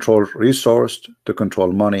 to control resource, to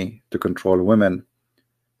control money, to control women,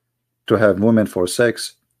 to have women for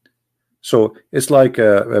sex. So it's like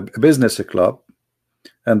a business club,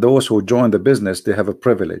 and those who join the business, they have a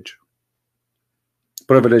privilege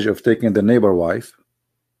of taking the neighbor wife,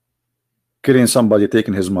 killing somebody,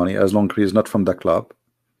 taking his money as long as he is not from the club,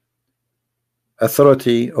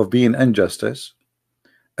 authority of being injustice,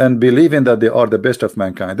 and believing that they are the best of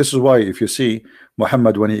mankind. This is why if you see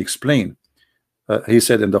Muhammad, when he explained, he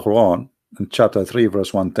said in the Quran in chapter 3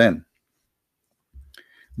 verse 110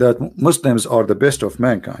 that Muslims are the best of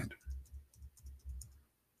mankind.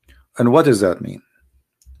 And what does that mean?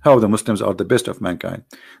 How the Muslims are the best of mankind?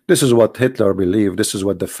 This is what Hitler believed. This is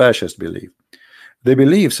what the fascists believe. They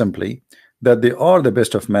believe simply that they are the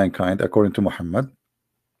best of mankind according to Muhammad.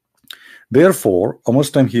 Therefore, a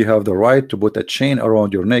Muslim, he have the right to put a chain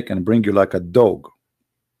around your neck and bring you like a dog.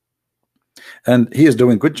 And he is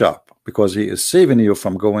doing a good job because he is saving you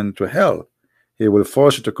from going to hell. He will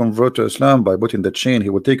force you to convert to Islam by putting the chain. He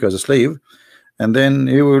will take you as a slave, and then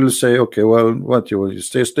he will say, okay, well, what, you will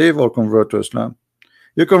stay slave or convert to Islam?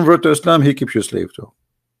 You convert to Islam, he keeps you slave too.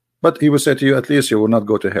 But he will say to you, at least you will not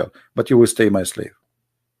go to hell, but you will stay my slave.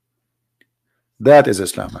 That is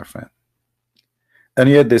Islam, my friend. And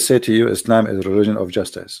yet they say to you, Islam is a religion of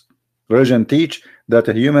justice. Religion teach that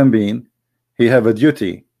a human being, he have a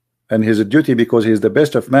duty, and his duty, because he is the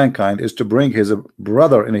best of mankind, is to bring his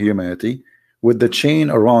brother in humanity with the chain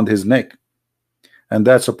around his neck. And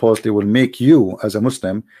that supposedly will make you as a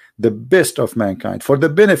Muslim the best of mankind, for the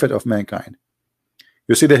benefit of mankind.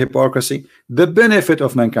 You see the hypocrisy? The benefit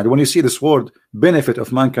of mankind. When you see this word benefit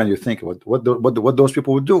of mankind, you think what those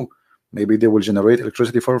people would do. Maybe they will generate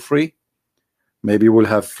electricity for free. Maybe we'll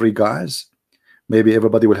have free gas. Maybe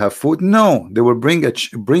everybody will have food. No, they will bring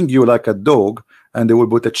you like a dog, and they will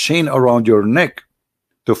put a chain around your neck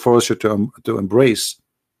to force you to embrace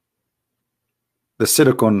the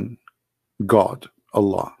silicon God,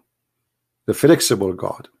 Allah, the flexible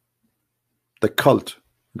God, the cult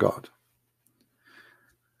God.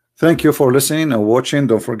 Thank you for listening and watching.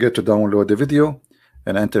 Don't forget to download the video,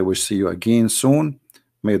 and until we see you again soon,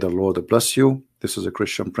 may the Lord bless you. This is a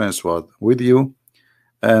Christian Prince with you,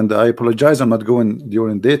 and I apologize I'm not going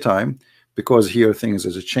during daytime because here things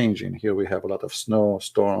is changing. Here we have a lot of snow,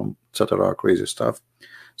 storm, etc., crazy stuff.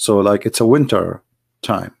 So like it's a winter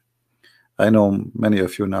time. I know many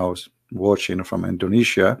of you now watching from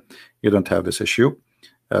Indonesia, you don't have this issue.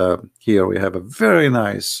 Here we have a very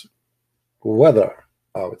nice weather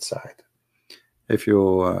outside. If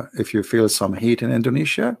you feel some heat in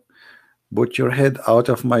Indonesia, put your head out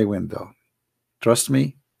of my window. Trust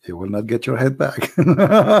me, you will not get your head back.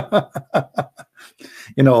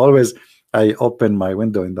 You know, always I open my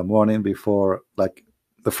window in the morning before, like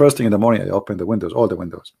the first thing in the morning, I open the windows, all the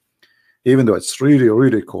windows, even though it's really,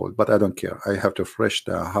 really cold, but I don't care. I have to fresh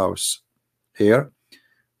the house air.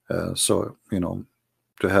 So, you know,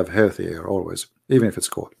 to have healthy air always, even if it's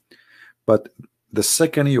cold. But the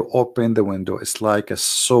second you open the window, it's like a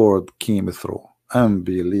sword came through.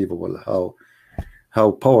 Unbelievable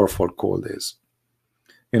how powerful cold is.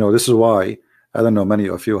 You know, this is why I don't know many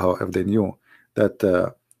of you how if they knew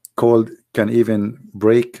that cold can even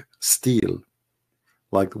break steel.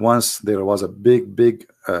 Like once there was a big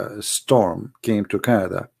storm came to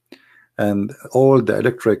Canada, and all the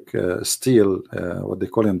electric steel, what they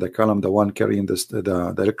call in the column, the one carrying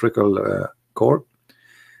the electrical cord,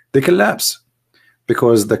 they collapse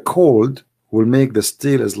because the cold will make the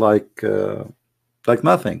steel is like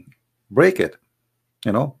nothing, break it.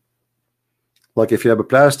 You know, like if you have a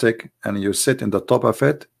plastic and you sit in the top of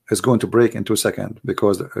it, it's going to break in 2 seconds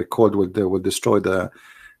because the cold will destroy the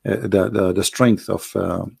strength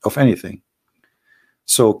of anything.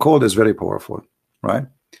 So cold is very powerful, right?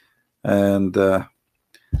 And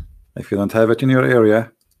if you don't have it in your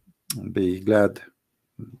area, be glad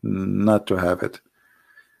not to have it.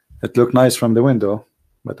 It looked nice from the window,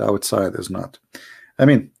 but outside is not. I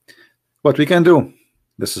mean, what we can do,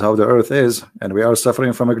 this is how the earth is, and we are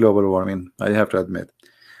suffering from a global warming, I have to admit.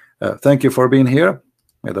 Thank you for being here.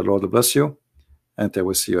 May the Lord bless you, and I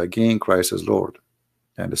will see you again. Christ is Lord,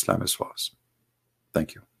 and Islam is false.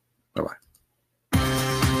 Thank you. Bye-bye.